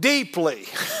deeply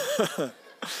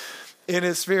in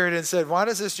his spirit and said, why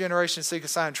does this generation seek a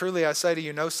sign? Truly I say to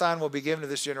you, no sign will be given to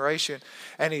this generation.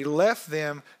 And he left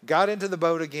them, got into the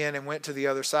boat again, and went to the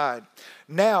other side.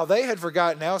 Now they had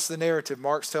forgotten. Now it's the narrative.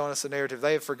 Mark's telling us the narrative.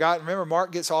 They had forgotten. Remember,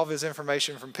 Mark gets all of his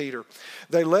information from Peter.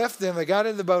 They left them. They got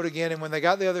into the boat again. And when they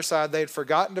got to the other side, they had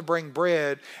forgotten to bring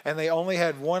bread. And they only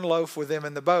had 1 loaf with them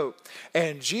in the boat.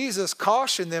 And Jesus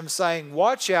cautioned them, saying,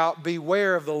 watch out,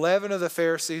 beware of the leaven of the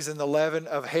Pharisees and the leaven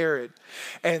of Herod.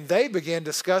 And they began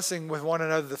discussing with one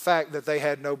another the fact that they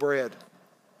had no bread.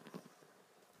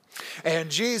 And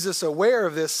Jesus, aware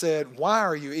of this, said, why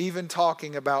are you even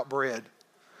talking about bread?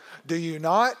 Do you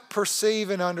not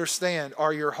perceive and understand?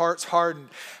 Are your hearts hardened?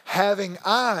 Having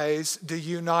eyes, do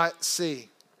you not see?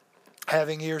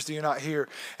 Having ears, do you not hear?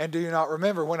 And do you not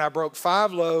remember when I broke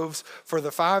 5 loaves for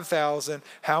the 5,000,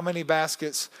 how many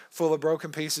baskets full of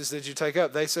broken pieces did you take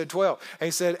up? They said 12. And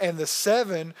he said, and the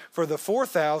 7 for the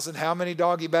 4,000, how many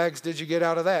doggy bags did you get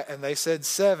out of that? And they said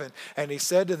 7. And he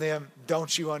said to them,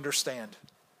 don't you understand?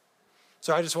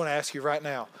 So I just want to ask you right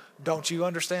now, don't you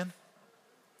understand?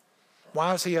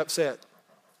 Why is he upset?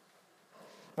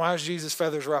 Why is Jesus'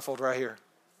 feathers ruffled right here?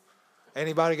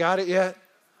 Anybody got it yet?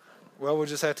 Well, we'll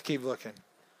just have to keep looking.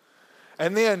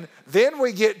 And then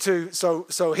we get to,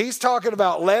 so he's talking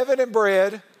about leaven and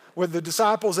bread with the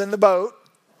disciples in the boat.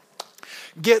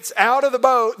 Gets out of the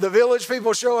boat, the village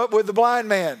people show up with the blind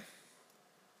man.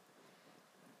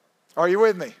 Are you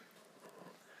with me?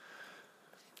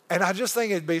 And I just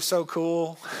think it'd be so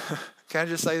cool. Can I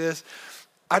just say this?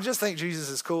 I just think Jesus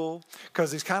is cool because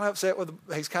he's kind of upset with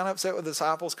the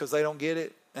disciples because they don't get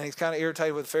it. And he's kind of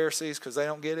irritated with the Pharisees because they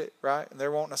don't get it, right? And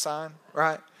they're wanting a sign,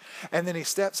 right? And then he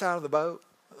steps out of the boat,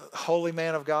 holy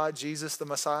man of God, Jesus the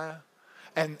Messiah.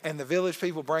 And the village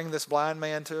people bring this blind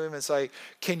man to him and say,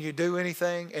 can you do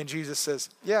anything? And Jesus says,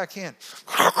 yeah, I can.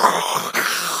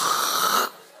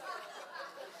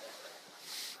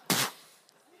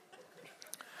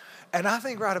 And I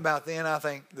think right about then,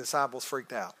 the disciples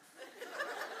freaked out.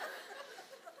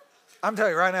 I'm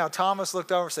telling you right now, Thomas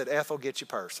looked over and said, Ethel, get your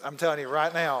purse. I'm telling you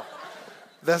right now,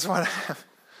 that's what happened.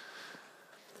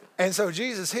 And so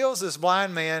Jesus heals this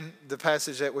blind man, the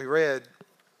passage that we read.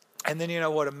 And then you know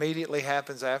what immediately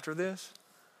happens after this?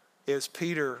 Is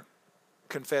Peter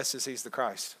confesses he's the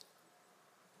Christ.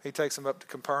 He takes him up to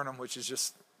Capernaum, which is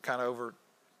just kind of over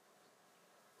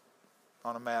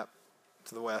on a map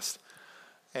to the west.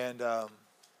 And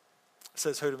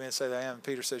says, who do men say that I am? And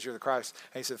Peter says, you're the Christ.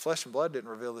 And he said, flesh and blood didn't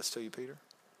reveal this to you, Peter.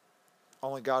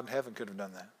 Only God in heaven could have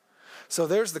done that. So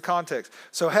there's the context.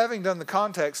 So having done the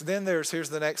context, then here's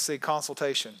the next C,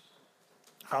 consultation.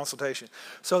 Consultation.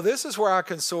 So this is where I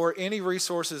consult any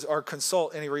resources or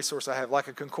consult any resource I have, like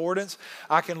a concordance.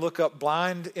 I can look up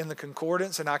blind in the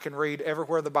concordance and I can read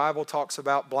everywhere the Bible talks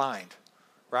about blind,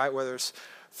 right? Whether it's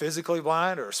physically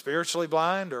blind or spiritually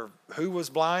blind or who was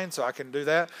blind, so I can do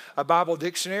that. A Bible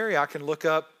dictionary, I can look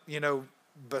up,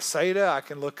 Bethsaida, I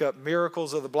can look up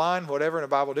miracles of the blind, whatever in a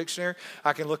Bible dictionary.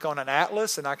 I can look on an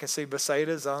atlas and I can see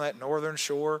Bethsaida's on that northern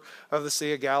shore of the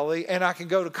Sea of Galilee. And I can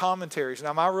go to commentaries.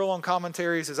 Now my rule on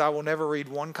commentaries is I will never read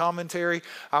one commentary.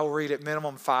 I will read at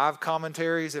minimum 5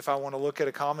 commentaries if I want to look at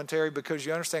a commentary, because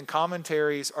you understand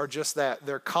commentaries are just that.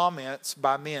 They're comments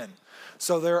by men.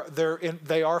 So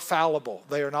they are fallible.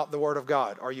 They are not the Word of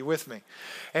God. Are you with me?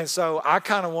 And so I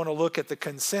kind of want to look at the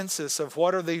consensus of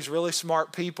what are these really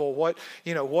smart people? What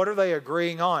are they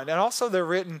agreeing on? And also they're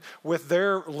written with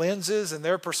their lenses and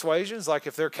their persuasions. Like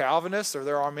if they're Calvinists or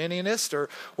they're Arminianists or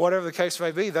whatever the case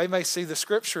may be, they may see the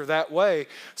Scripture that way.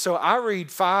 So I read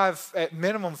at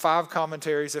minimum 5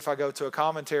 commentaries if I go to a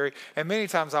commentary. And many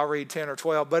times I'll read 10 or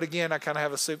 12. But again, I kind of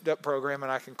have a souped up program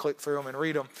and I can click through them and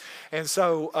read them. And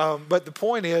so, but the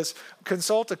point is,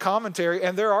 consult a commentary,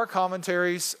 and there are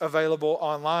commentaries available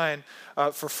online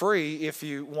for free if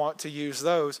you want to use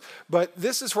those. But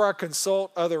this is where I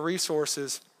consult other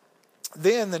resources.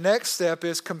 Then the next step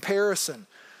is comparison.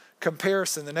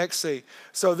 Comparison, the next C.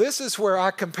 So this is where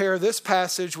I compare this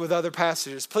passage with other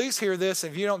passages. Please hear this,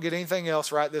 and if you don't get anything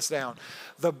else, write this down.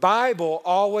 The Bible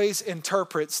always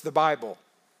interprets the Bible.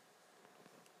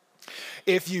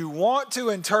 If you want to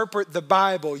interpret the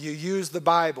Bible, you use the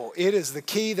Bible. It is the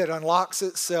key that unlocks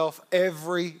itself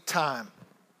every time.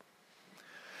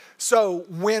 So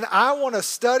when I want to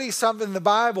study something in the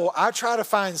Bible, I try to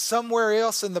find somewhere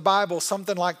else in the Bible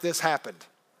something like this happened.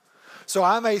 So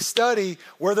I may study,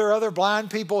 were there other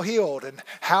blind people healed and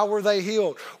how were they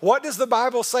healed? What does the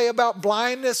Bible say about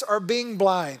blindness or being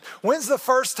blind? When's the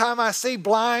first time I see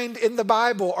blind in the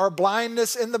Bible or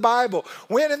blindness in the Bible?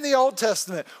 When in the Old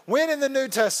Testament? When in the New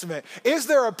Testament? Is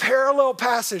there a parallel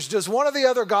passage? Does one of the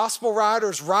other gospel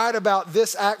writers write about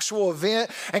this actual event?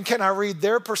 And can I read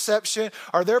their perception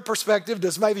or their perspective?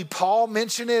 Does maybe Paul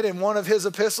mention it in one of his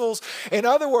epistles? In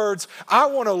other words, I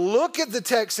want to look at the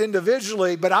text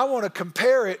individually, but I want to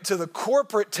compare it to the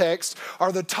corporate text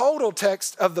or the total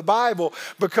text of the Bible,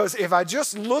 because if I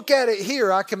just look at it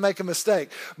here, I can make a mistake.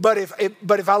 But if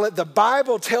I let the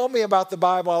Bible tell me about the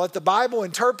Bible, I let the Bible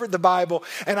interpret the Bible,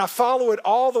 and I follow it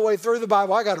all the way through the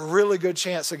Bible, I got a really good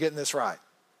chance of getting this right.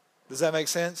 Does that make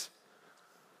sense?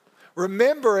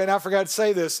 Remember, and I forgot to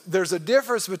say this, there's a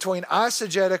difference between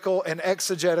eisegetical and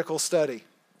exegetical study.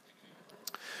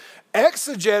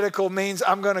 Exegetical means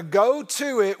I'm going to go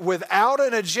to it without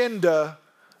an agenda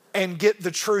and get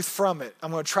the truth from it.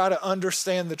 I'm going to try to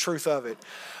understand the truth of it.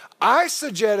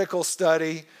 Eisegetical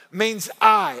study means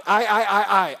I'm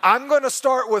going to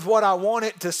start with what I want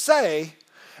it to say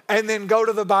and then go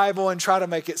to the Bible and try to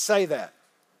make it say that.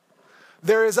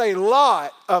 There is a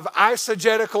lot of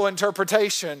eisegetical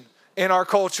interpretation in our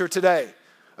culture today,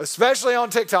 especially on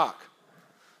TikTok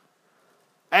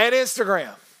and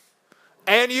Instagram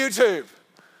and YouTube,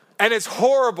 and it's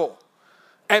horrible.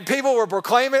 And people will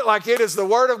proclaim it like it is the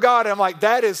Word of God. And I'm like,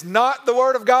 that is not the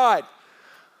Word of God.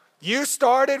 You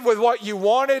started with what you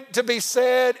wanted to be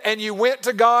said, and you went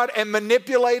to God and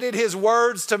manipulated His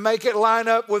words to make it line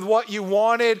up with what you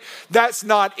wanted. That's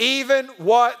not even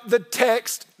what the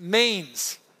text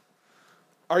means.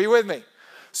 Are you with me?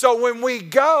 So when we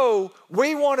go,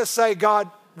 we want to say, God,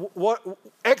 what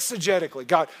exegetically,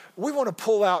 God, we want to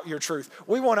pull out your truth.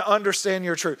 We want to understand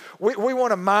your truth. We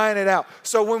want to mine it out.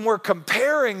 So when we're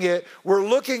comparing it, we're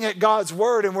looking at God's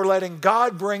word and we're letting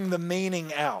God bring the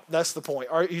meaning out. That's the point.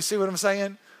 You see what I'm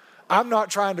saying? I'm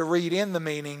not trying to read in the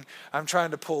meaning. I'm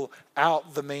trying to pull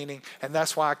out the meaning. And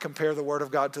that's why I compare the Word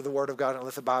of God to the Word of God and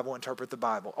let the Bible interpret the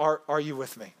Bible. Are you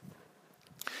with me?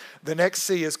 The next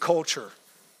C is culture.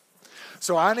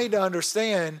 So I need to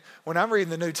understand when I'm reading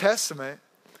the New Testament,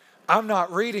 I'm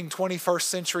not reading 21st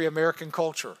century American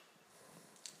culture.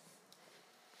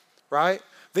 Right?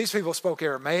 These people spoke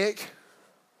Aramaic.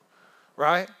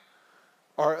 Right?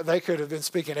 Or they could have been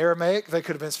speaking Aramaic. They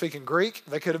could have been speaking Greek.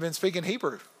 They could have been speaking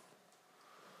Hebrew.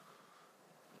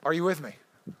 Are you with me?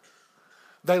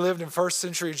 They lived in first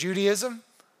century Judaism,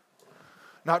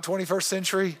 not 21st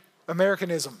century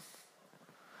Americanism.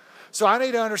 So I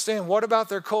need to understand, what about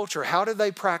their culture? How did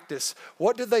they practice?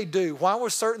 What did they do? Why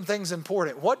were certain things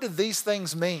important? What did these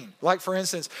things mean? Like, for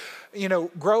instance,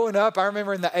 growing up, I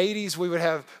remember in the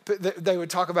 80s, they would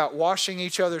talk about washing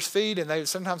each other's feet, and they would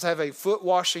sometimes have a foot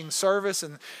washing service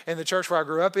in the church where I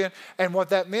grew up in. And what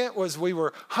that meant was we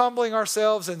were humbling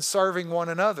ourselves and serving one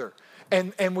another.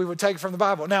 And we would take it from the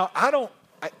Bible. Now,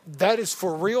 that is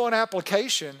for real in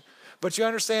application, but you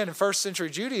understand in first century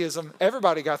Judaism,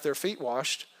 everybody got their feet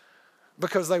washed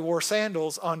because they wore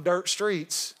sandals on dirt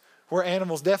streets where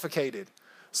animals defecated.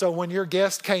 So when your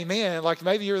guest came in, like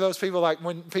maybe you're those people, like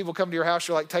when people come to your house,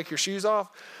 you're like, take your shoes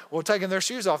off. Well, taking their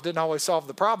shoes off didn't always solve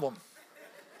the problem.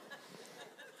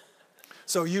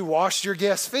 So you washed your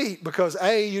guest's feet because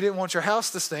A, you didn't want your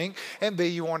house to stink, and B,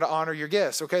 you wanted to honor your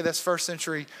guests. Okay, that's first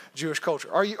century Jewish culture.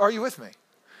 Are you with me?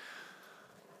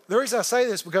 The reason I say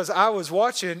this because I was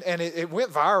watching and it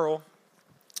went viral.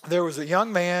 There was a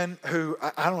young man who,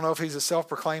 I don't know if he's a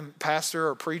self-proclaimed pastor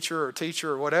or preacher or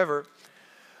teacher or whatever,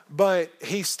 but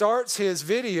he starts his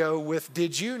video with,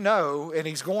 did you know, and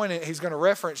he's going to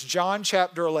reference John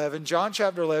chapter 11. John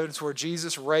chapter 11 is where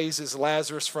Jesus raises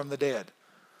Lazarus from the dead.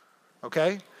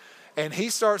 Okay? And he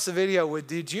starts the video with,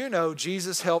 did you know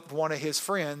Jesus helped one of his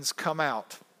friends come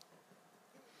out?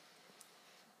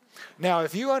 Now,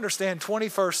 if you understand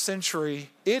 21st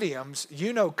century idioms,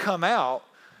 you know come out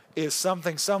is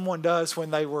something someone does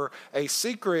when they were a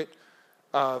secret,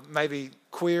 maybe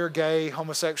queer, gay,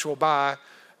 homosexual, bi,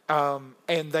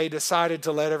 and they decided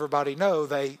to let everybody know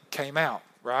they came out,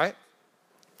 right?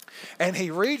 And he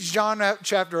reads John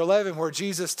chapter 11 where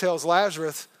Jesus tells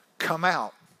Lazarus, come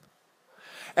out.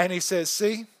 And he says,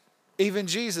 see, even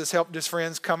Jesus helped his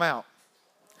friends come out.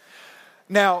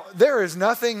 Now, there is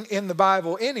nothing in the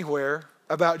Bible anywhere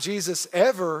about Jesus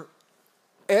ever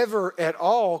at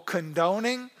all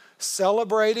condoning,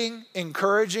 celebrating,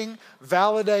 encouraging,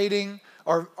 validating,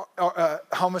 or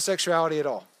homosexuality at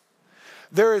all.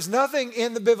 There is nothing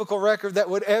in the biblical record that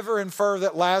would ever infer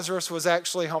that Lazarus was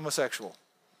actually homosexual,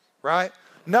 right?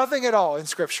 Nothing at all in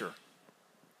Scripture.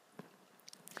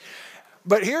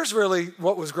 But here's really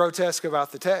what was grotesque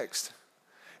about the text,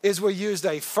 is we used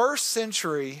a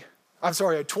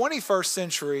 21st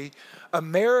century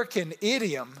American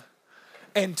idiom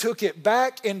and took it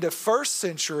back into first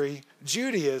century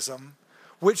Judaism,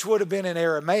 which would have been in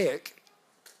Aramaic,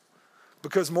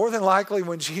 because more than likely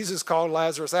when Jesus called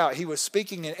Lazarus out, he was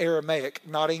speaking in Aramaic,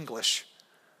 not English.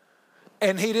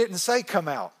 And he didn't say come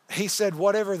out. He said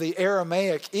whatever the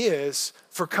Aramaic is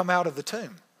for come out of the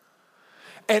tomb.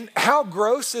 And how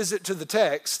gross is it to the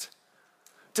text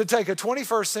to take a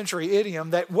 21st century idiom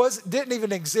that didn't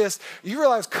even exist? You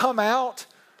realize come out,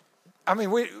 I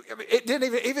mean, it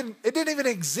didn't even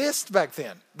exist back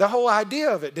then. The whole idea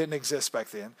of it didn't exist back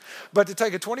then. But to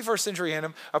take a 21st century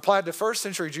idiom applied to first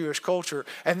century Jewish culture,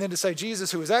 and then to say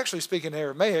Jesus, who was actually speaking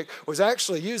Aramaic, was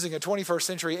actually using a 21st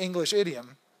century English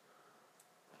idiom,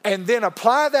 and then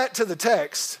apply that to the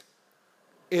text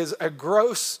is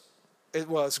grossly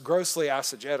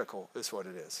eisegetical is what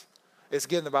it is. It's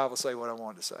getting the Bible to say what I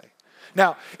wanted to say.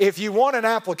 Now, if you want an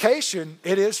application,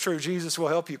 it is true Jesus will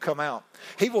help you come out.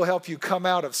 He will help you come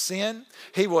out of sin.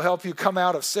 He will help you come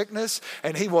out of sickness.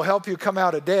 And He will help you come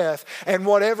out of death. And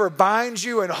whatever binds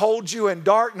you and holds you in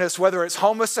darkness, whether it's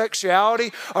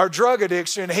homosexuality or drug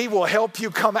addiction, He will help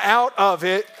you come out of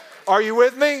it. Are you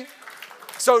with me?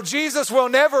 So Jesus will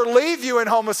never leave you in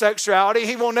homosexuality.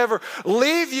 He will never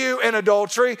leave you in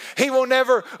adultery. He will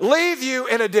never leave you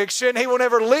in addiction. He will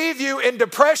never leave you in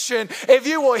depression. If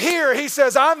you will hear, He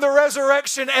says, I'm the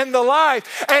resurrection and the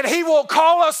life. And He will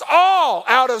call us all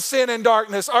out of sin and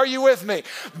darkness. Are you with me?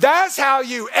 That's how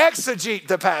you exegete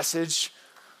the passage.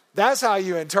 That's how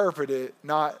you interpret it,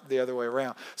 not the other way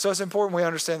around. So it's important we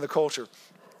understand the culture.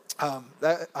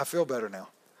 I feel better now.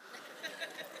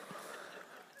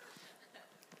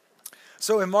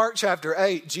 So in Mark chapter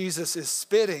 8, Jesus is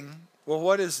spitting. Well,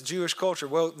 what is Jewish culture?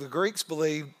 Well, the Greeks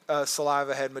believed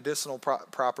saliva had medicinal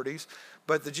properties,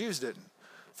 but the Jews didn't.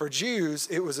 For Jews,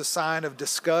 it was a sign of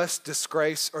disgust,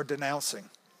 disgrace, or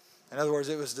denouncing. In other words,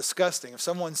 it was disgusting. If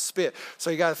someone spit. So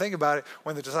you got to think about it.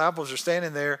 When the disciples are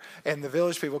standing there and the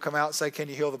village people come out and say, can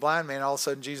you heal the blind man? All of a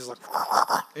sudden Jesus is like,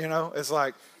 it's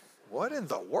like, what in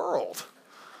the world?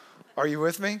 Are you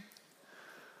with me?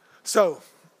 So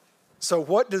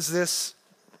what does this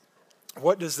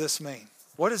mean?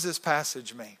 What does this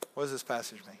passage mean? What does this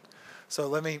passage mean? So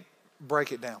let me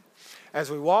break it down. As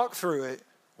we walk through it,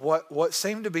 what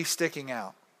seemed to be sticking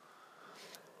out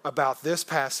about this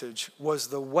passage was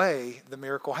the way the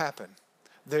miracle happened.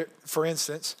 For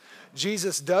instance,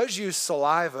 Jesus does use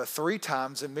saliva 3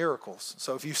 times in miracles.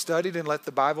 So if you studied and let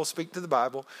the Bible speak to the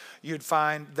Bible, you'd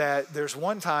find that there's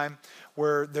one time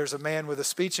where there's a man with a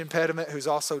speech impediment who's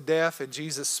also deaf, and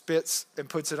Jesus spits and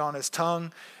puts it on his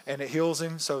tongue and it heals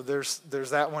him. So there's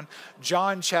that one.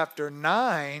 John chapter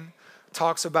 9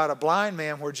 talks about a blind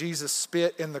man where Jesus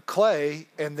spit in the clay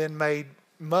and then made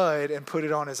mud and put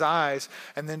it on his eyes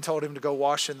and then told him to go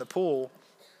wash in the pool,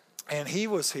 and he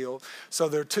was healed. So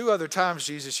there are 2 other times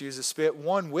Jesus uses spit,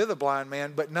 one with a blind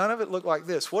man, but none of it looked like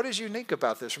this. What is unique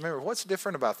about this? Remember, what's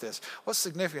different about this? What's the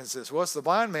significance of this? Well, it's the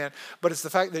blind man, but it's the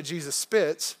fact that Jesus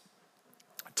spits,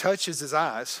 touches his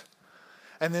eyes,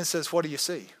 and then says, what do you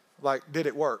see? Like, did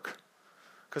it work?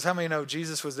 Because how many know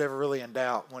Jesus was never really in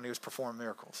doubt when he was performing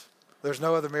miracles? There's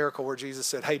no other miracle where Jesus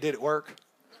said, hey, did it work?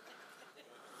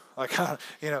 Like,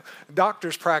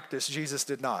 doctors practice, Jesus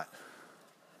did not.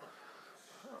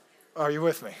 Are you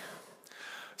with me?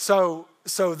 So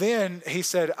then he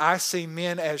said, I see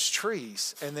men as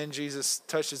trees. And then Jesus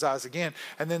touched his eyes again.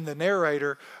 And then the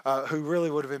narrator, who really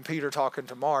would have been Peter talking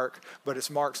to Mark, but it's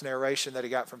Mark's narration that he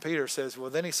got from Peter, says, well,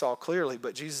 then he saw clearly,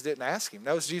 but Jesus didn't ask him.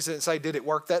 Notice Jesus didn't say, did it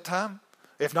work that time?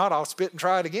 If not, I'll spit and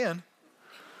try it again.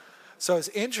 So it's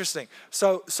interesting.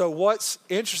 So what's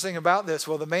interesting about this?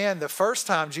 Well, the first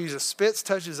time Jesus spits,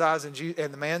 touches his eyes, and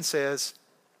the man says,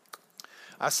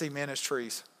 I see men as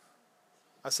trees.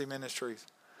 I see men as trees.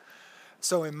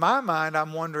 So in my mind,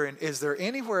 I'm wondering, is there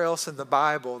anywhere else in the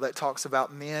Bible that talks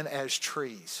about men as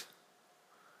trees?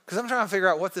 Because I'm trying to figure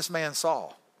out what this man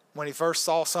saw when he first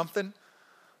saw something,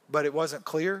 but it wasn't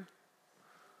clear.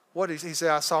 What did he say?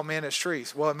 I saw men as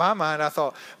trees. Well, in my mind, I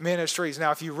thought men as trees.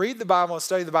 Now, if you read the Bible and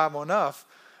study the Bible enough,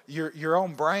 your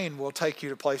own brain will take you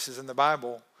to places in the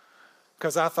Bible.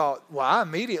 Because I thought, well, I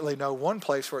immediately know one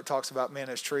place where it talks about men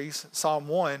as trees. Psalm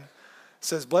 1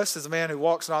 says, blessed is the man who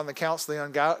walks not in the counsel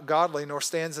of the ungodly, nor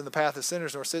stands in the path of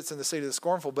sinners, nor sits in the seat of the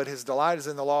scornful, but his delight is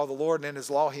in the law of the Lord, and in his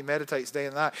law he meditates day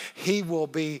and night. He will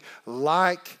be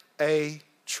like a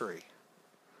tree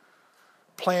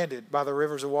planted by the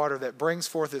rivers of water that brings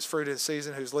forth his fruit in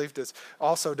season, whose leaf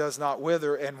also does not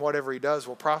wither, and whatever he does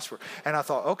will prosper. And I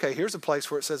thought, okay, here's a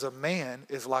place where it says a man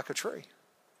is like a tree.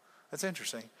 That's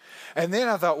interesting. And then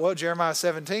I thought, well, Jeremiah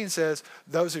 17 says,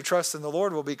 those who trust in the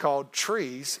Lord will be called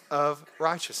trees of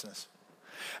righteousness.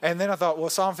 And then I thought, well,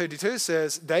 Psalm 52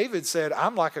 says, David said,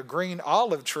 I'm like a green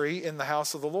olive tree in the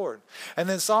house of the Lord. And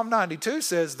then Psalm 92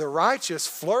 says, the righteous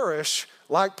flourish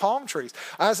like palm trees.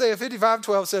 Isaiah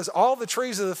 55:12 says, all the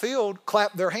trees of the field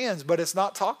clap their hands, but it's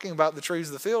not talking about the trees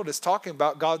of the field. It's talking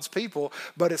about God's people,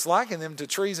 but it's likening them to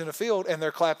trees in a field, and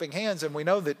they're clapping hands. And we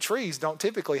know that trees don't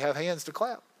typically have hands to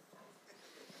clap.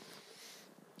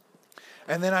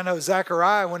 And then I know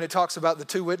Zechariah, when it talks about the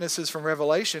 2 witnesses from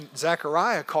Revelation,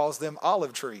 Zechariah calls them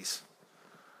olive trees.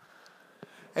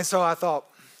 And so I thought,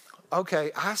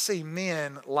 okay, I see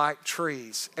men like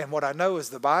trees. And what I know is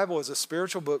the Bible is a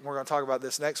spiritual book, and we're going to talk about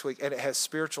this next week, and it has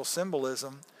spiritual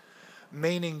symbolism,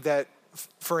 meaning that,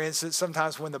 for instance,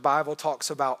 sometimes when the Bible talks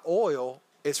about oil,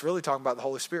 it's really talking about the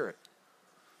Holy Spirit,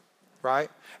 right?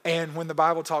 And when the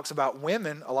Bible talks about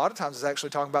women, a lot of times it's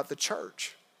actually talking about the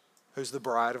church, who's the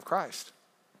bride of Christ.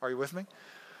 Are you with me?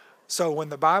 So when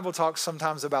the Bible talks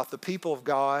sometimes about the people of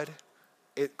God,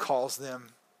 it calls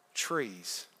them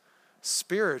trees.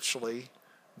 Spiritually,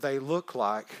 they look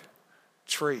like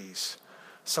trees.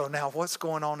 So now what's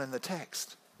going on in the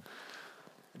text?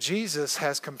 Jesus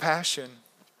has compassion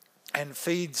and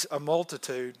feeds a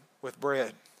multitude with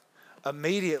bread.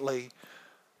 Immediately,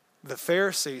 the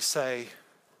Pharisees say,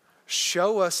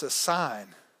 show us a sign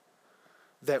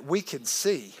that we can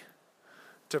see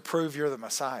to prove you're the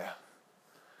Messiah.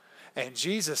 And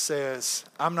Jesus says,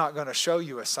 I'm not going to show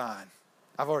you a sign.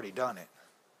 I've already done it.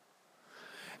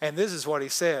 And this is what he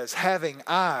says, having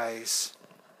eyes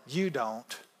you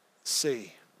don't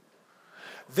see.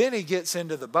 Then he gets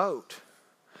into the boat,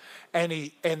 and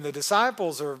the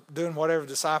disciples are doing whatever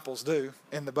disciples do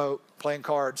in the boat, playing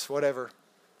cards, whatever.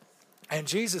 And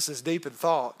Jesus is deep in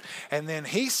thought. And then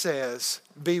he says,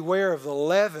 beware of the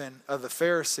leaven of the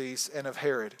Pharisees and of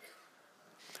Herod.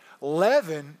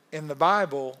 Leaven in the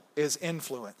Bible is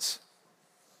influence.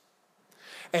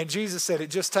 And Jesus said it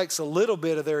just takes a little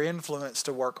bit of their influence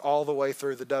to work all the way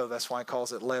through the dough. That's why he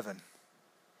calls it leaven.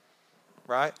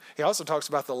 Right? He also talks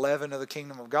about the leaven of the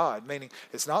kingdom of God, meaning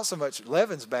it's not so much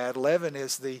leaven's bad. Leaven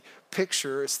is the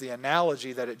picture, it's the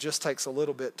analogy that it just takes a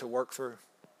little bit to work through.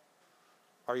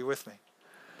 Are you with me?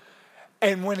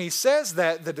 And when he says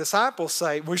that, the disciples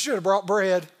say, we should have brought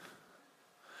bread.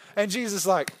 And Jesus is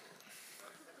like,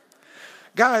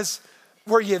 guys,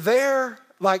 were you there?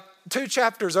 Like 2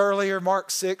 chapters earlier,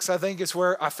 Mark 6, I think is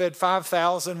where I fed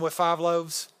 5,000 with 5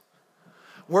 loaves.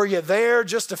 Were you there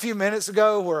just a few minutes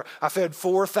ago where I fed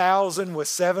 4,000 with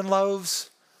 7 loaves?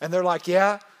 And they're like,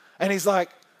 yeah. And he's like,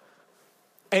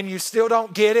 and you still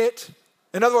don't get it?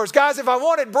 In other words, guys, if I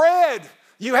wanted bread,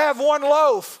 you have 1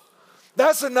 loaf.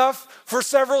 That's enough for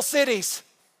several cities.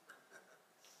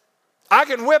 I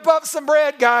can whip up some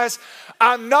bread, guys.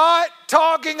 I'm not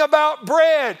talking about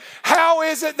bread. How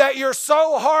is it that you're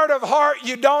so hard of heart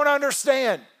you don't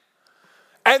understand?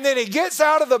 And then he gets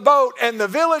out of the boat and the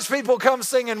village people come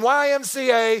singing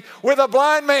YMCA with a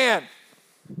blind man.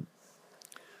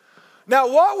 Now,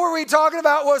 what were we talking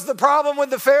about was the problem with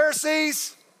the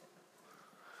Pharisees?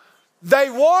 They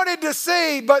wanted to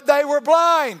see, but they were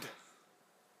blind.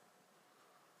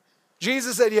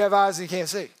 Jesus said, you have eyes and you can't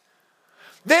see.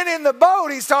 Then in the boat,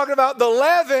 he's talking about the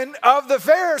leaven of the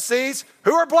Pharisees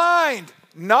who are blind,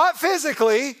 not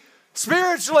physically,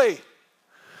 spiritually.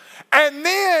 And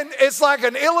then it's like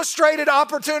an illustrated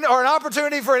opportunity or an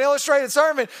opportunity for an illustrated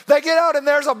sermon. They get out and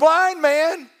there's a blind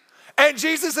man and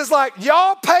Jesus is like,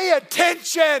 y'all pay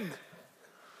attention.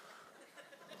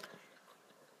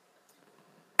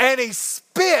 And he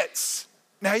spits.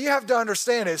 Now you have to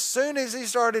understand, as soon as he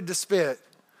started to spit,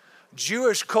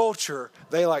 Jewish culture,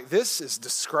 they like, this is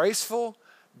disgraceful,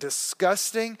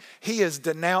 disgusting. He is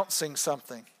denouncing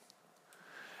something.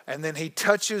 And then he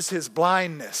touches his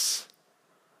blindness.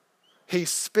 He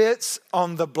spits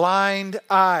on the blind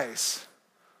eyes.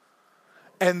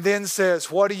 And then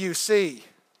says, what do you see?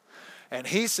 And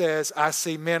he says, I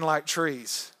see men like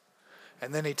trees.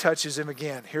 And then he touches him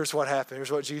again. Here's what happened.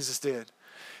 Here's what Jesus did.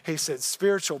 He said,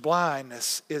 spiritual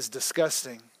blindness is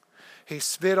disgusting. He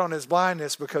spit on his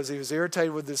blindness because he was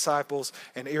irritated with the disciples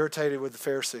and irritated with the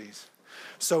Pharisees.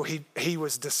 So he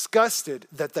was disgusted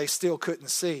that they still couldn't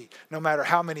see, no matter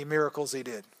how many miracles he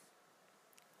did.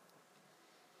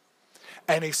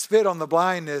 And he spit on the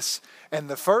blindness, and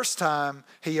the first time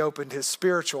he opened his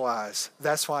spiritual eyes.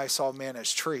 That's why he saw men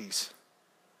as trees.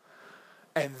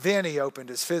 And then he opened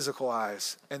his physical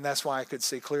eyes, and that's why I could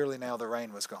see clearly now the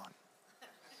rain was gone.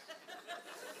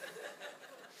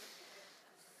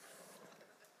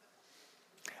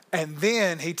 And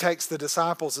then he takes the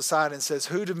disciples aside and says,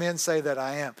 who do men say that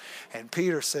I am? And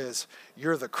Peter says,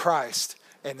 you're the Christ.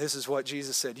 And this is what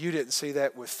Jesus said. You didn't see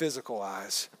that with physical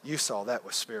eyes. You saw that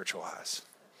with spiritual eyes.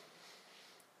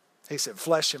 He said,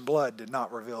 flesh and blood did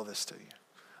not reveal this to you.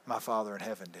 My Father in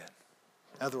heaven did.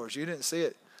 In other words, you didn't see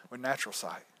it with natural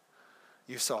sight.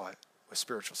 You saw it with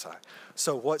spiritual sight.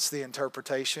 So what's the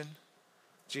interpretation?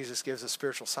 Jesus gives us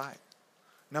spiritual sight.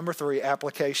 Number 3,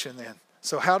 application then.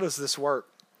 So how does this work?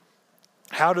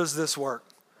 How does this work?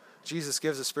 Jesus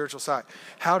gives us spiritual sight.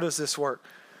 How does this work?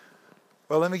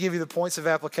 Well, let me give you the points of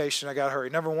application. I got to hurry.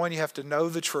 Number 1, you have to know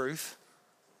the truth.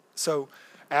 So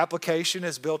application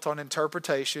is built on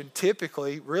interpretation.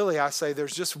 Typically, really, I say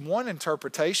there's just one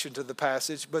interpretation to the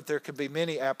passage, but there could be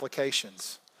many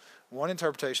applications. One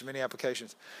interpretation, many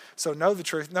applications. So know the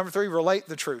truth. Number 3, relate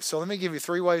the truth. So let me give you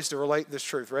 3 ways to relate this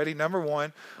truth. Ready? Number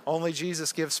 1, only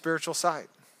Jesus gives spiritual sight.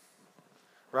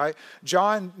 Right?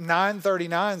 John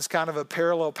 9:39 is kind of a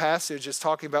parallel passage. It's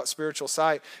talking about spiritual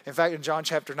sight. In fact, in John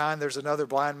chapter 9, there's another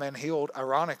blind man healed,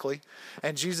 ironically.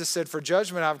 And Jesus said, for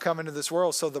judgment I've come into this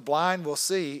world, so the blind will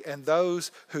see, and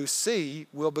those who see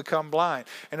will become blind.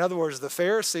 In other words, the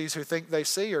Pharisees who think they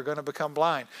see are going to become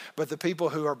blind. But the people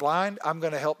who are blind, I'm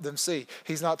going to help them see.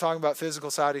 He's not talking about physical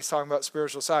sight. He's talking about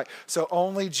spiritual sight. So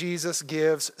only Jesus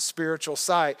gives spiritual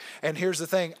sight. And here's the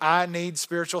thing. I need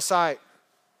spiritual sight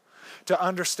to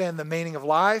understand the meaning of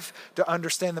life, to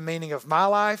understand the meaning of my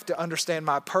life, to understand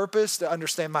my purpose, to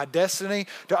understand my destiny,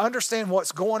 to understand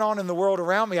what's going on in the world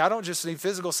around me. I don't just need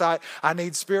physical sight, I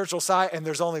need spiritual sight, and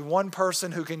there's only one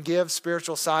person who can give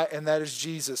spiritual sight, and that is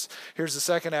Jesus. Here's the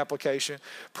second application.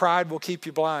 Pride will keep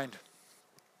you blind.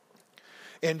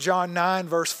 In John 9,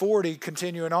 verse 40,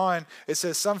 continuing on, it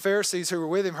says, some Pharisees who were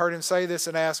with him heard him say this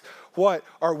and asked, what,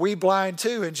 are we blind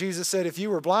too? And Jesus said, if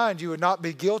you were blind, you would not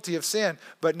be guilty of sin.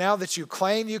 But now that you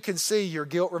claim you can see, your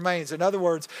guilt remains. In other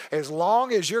words, as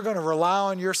long as you're going to rely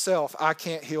on yourself, I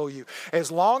can't heal you. As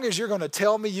long as you're going to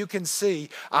tell me you can see,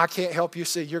 I can't help you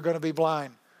see. You're going to be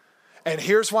blind. And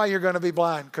here's why you're going to be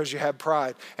blind, because you have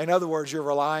pride. In other words, you're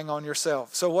relying on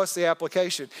yourself. So what's the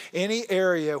application? Any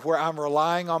area where I'm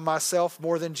relying on myself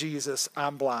more than Jesus,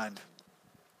 I'm blind.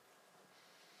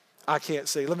 I can't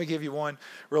see. Let me give you one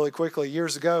really quickly.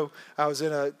 Years ago, I was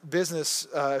in a business,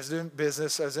 I was in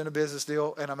a business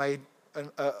deal, and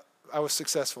I was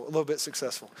successful, a little bit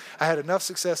successful. I had enough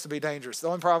success to be dangerous. The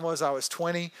only problem was I was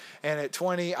 20, and at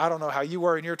 20, I don't know how you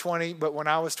were in your 20, but when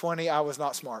I was 20, I was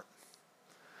not smart.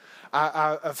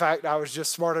 In fact, I was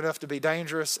just smart enough to be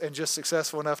dangerous and just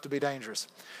successful enough to be dangerous.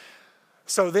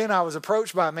 So then I was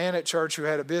approached by a man at church who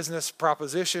had a business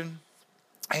proposition,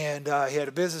 and he had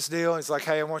a business deal. He's like,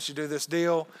 hey, I want you to do this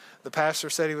deal. The pastor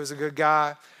said he was a good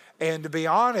guy. And to be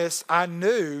honest, I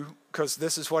knew, because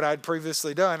this is what I'd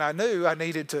previously done, I knew I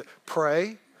needed to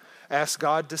pray, ask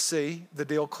God to see the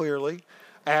deal clearly,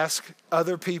 ask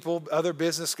other people, other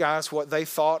business guys, what they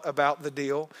thought about the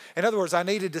deal. In other words, I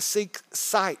needed to seek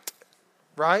sight,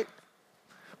 right?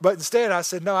 But instead I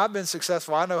said, no, I've been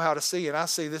successful. I know how to see, and I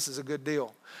see this is a good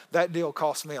deal. That deal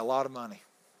cost me a lot of money.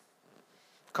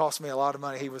 Cost me a lot of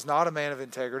money. He was not a man of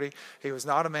integrity. He was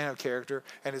not a man of character,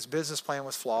 and his business plan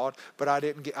was flawed. But I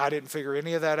didn't figure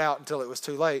any of that out until it was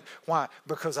too late. Why?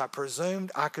 Because I presumed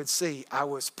I could see. I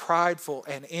was prideful,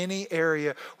 and any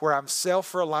area where I'm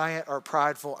self-reliant or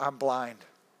prideful, I'm blind.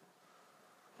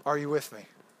 Are you with me?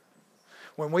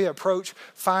 When we approach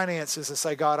finances and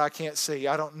say, God, I can't see.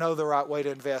 I don't know the right way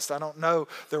to invest. I don't know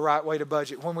the right way to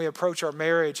budget. When we approach our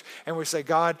marriage and we say,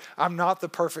 God, I'm not the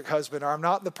perfect husband, or I'm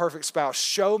not the perfect spouse.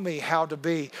 Show me how to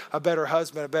be a better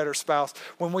husband, a better spouse.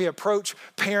 When we approach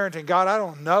parenting, God, I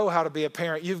don't know how to be a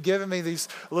parent. You've given me these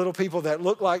little people that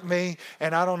look like me,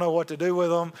 and I don't know what to do with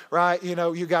them, right? You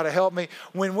know, you got to help me.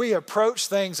 When we approach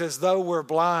things as though we're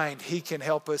blind, he can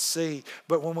help us see.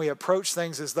 But when we approach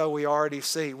things as though we already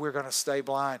see, we're going to stay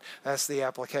blind. That's the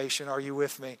application. Are you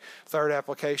with me? Third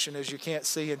application is you can't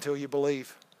see until you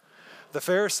believe. The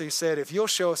Pharisees said, if you'll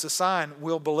show us a sign,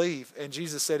 we'll believe. And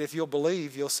Jesus said, if you'll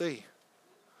believe, you'll see.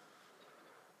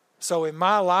 So in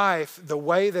my life, the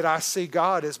way that I see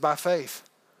God is by faith.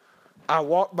 I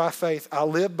walk by faith. I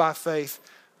live by faith.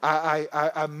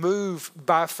 I move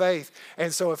by faith.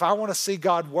 And so if I want to see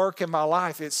God work in my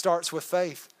life, it starts with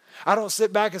faith. I don't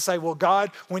sit back and say, well,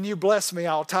 God, when you bless me,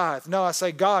 I'll tithe. No, I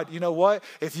say, God, you know what?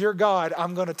 If you're God,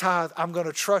 I'm going to tithe. I'm going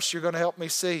to trust you're going to help me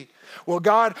see. Well,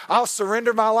 God, I'll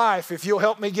surrender my life if you'll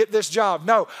help me get this job.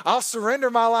 No, I'll surrender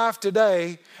my life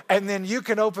today, and then you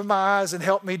can open my eyes and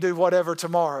help me do whatever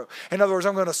tomorrow. In other words,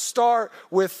 I'm going to start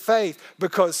with faith,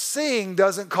 because seeing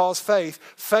doesn't cause faith.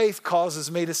 Faith causes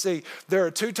me to see. There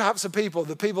are two types of people,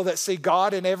 the people that see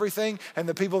God in everything and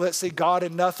the people that see God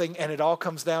in nothing, and it all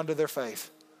comes down to their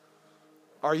faith.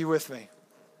 Are you with me?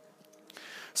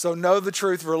 So know the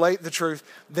truth, relate the truth,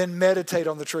 then meditate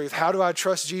on the truth. How do I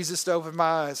trust Jesus to open my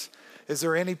eyes? Is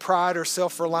there any pride or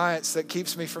self-reliance that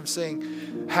keeps me from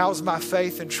seeing? How's my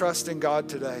faith and trust in God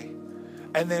today?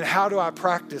 And then how do I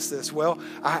practice this? Well,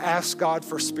 I ask God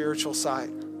for spiritual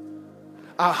sight.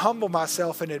 I humble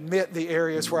myself and admit the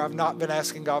areas where I've not been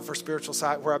asking God for spiritual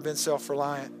sight, where I've been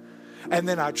self-reliant. And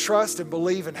then I trust and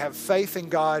believe and have faith in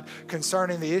God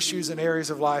concerning the issues and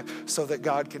areas of life so that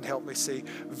God can help me see.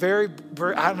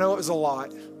 I know it was a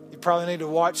lot. You probably need to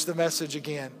watch the message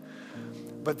again.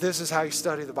 But this is how you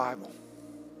study the Bible.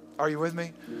 Are you with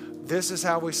me? This is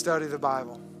how we study the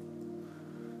Bible.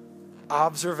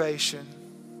 Observation,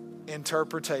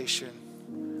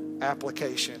 interpretation,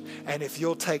 application. And if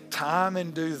you'll take time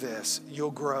and do this, you'll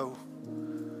grow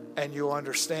and you'll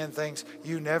understand things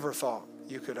you never thought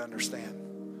you could understand.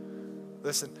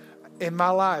 Listen, in my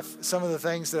life, some of the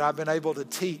things that I've been able to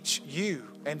teach you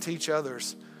and teach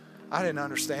others, I didn't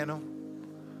understand them.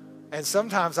 And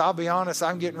sometimes, I'll be honest,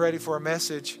 I'm getting ready for a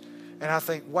message and I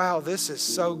think, wow, this is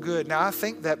so good. Now, I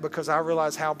think that because I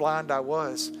realize how blind I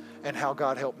was and how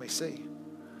God helped me see.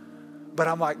 But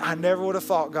I'm like, I never would have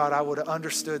thought, God, I would have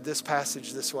understood this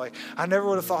passage this way. I never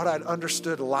would have thought I'd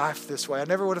understood life this way. I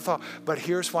never would have thought, but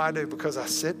here's why I do, because I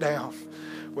sit down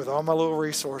with all my little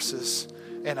resources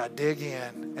and I dig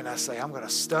in and I say, I'm going to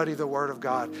study the Word of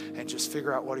God and just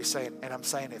figure out what He's saying. And I'm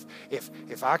saying,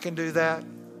 if I can do that,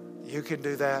 you can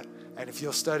do that. And if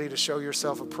you'll study to show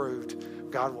yourself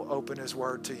approved, God will open His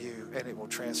Word to you and it will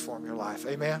transform your life.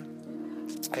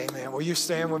 Amen? Amen. Will you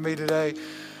stand with me today?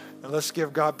 And let's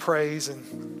give God praise and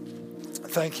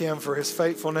thank Him for His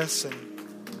faithfulness. And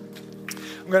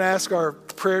I'm going to ask our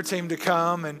prayer team to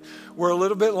come, and we're a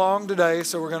little bit long today,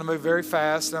 so we're going to move very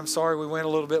fast. And I'm sorry we went a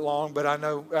little bit long, but I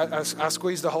know I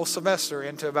squeezed the whole semester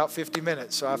into about 50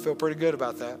 minutes, so I feel pretty good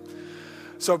about that.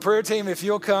 So prayer team, if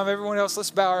you'll come, everyone else,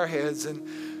 let's bow our heads and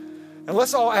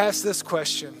let's all ask this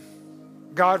question.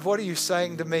 God, what are you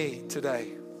saying to me today?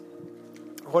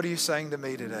 What are you saying to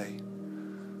me today?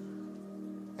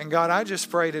 And God, I just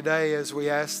pray today as we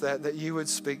ask that you would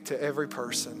speak to every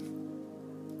person.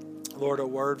 Lord, a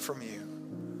word from you,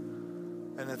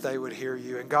 and that they would hear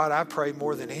you. And God, I pray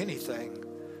more than anything,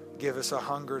 give us a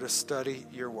hunger to study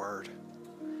your word.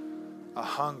 A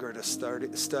hunger to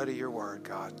study your word,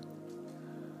 God.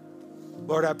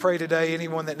 Lord, I pray today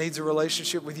anyone that needs a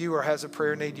relationship with you or has a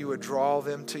prayer need, you would draw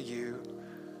them to you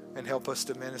and help us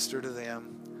to minister to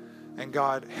them. And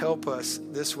God, help us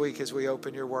this week as we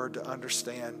open your word to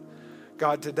understand.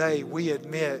 God, today we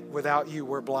admit without you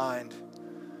we're blind.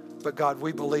 But God,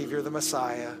 we believe you're the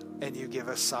Messiah and you give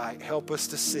us sight. Help us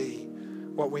to see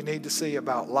what we need to see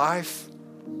about life.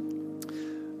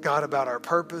 God, about our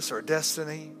purpose, our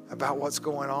destiny, about what's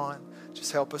going on.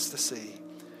 Just help us to see.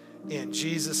 In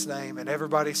Jesus' name. And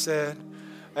everybody said,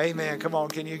 amen. Come on,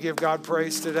 can you give God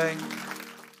praise today?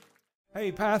 Hey,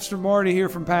 Pastor Marty here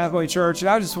from Pathway Church, and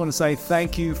I just want to say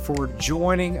thank you for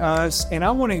joining us, and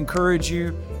I want to encourage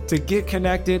you to get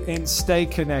connected and stay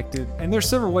connected. And there's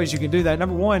several ways you can do that.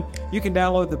 Number one, you can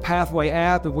download the Pathway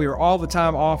app, and we are all the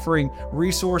time offering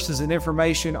resources and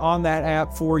information on that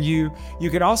app for you. You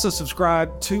can also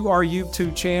subscribe to our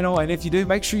YouTube channel, and if you do,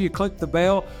 make sure you click the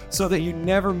bell so that you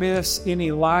never miss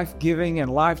any life-giving and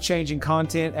life-changing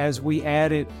content as we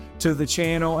add it to the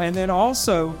channel. And then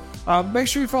also, make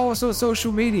sure you follow us on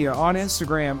social media, on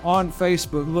Instagram, on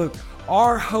Facebook. Look,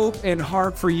 our hope and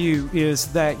heart for you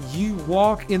is that you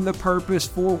walk in the purpose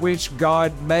for which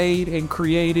God made and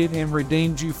created and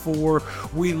redeemed you for.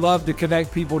 We love to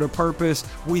connect people to purpose.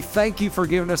 We thank you for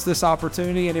giving us this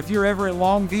opportunity. And if you're ever in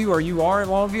Longview or you are in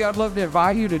Longview, I'd love to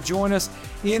invite you to join us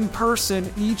in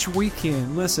person each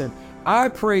weekend. Listen, I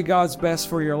pray God's best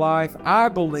for your life. I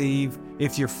believe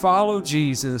if you follow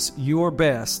Jesus, your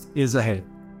best is ahead.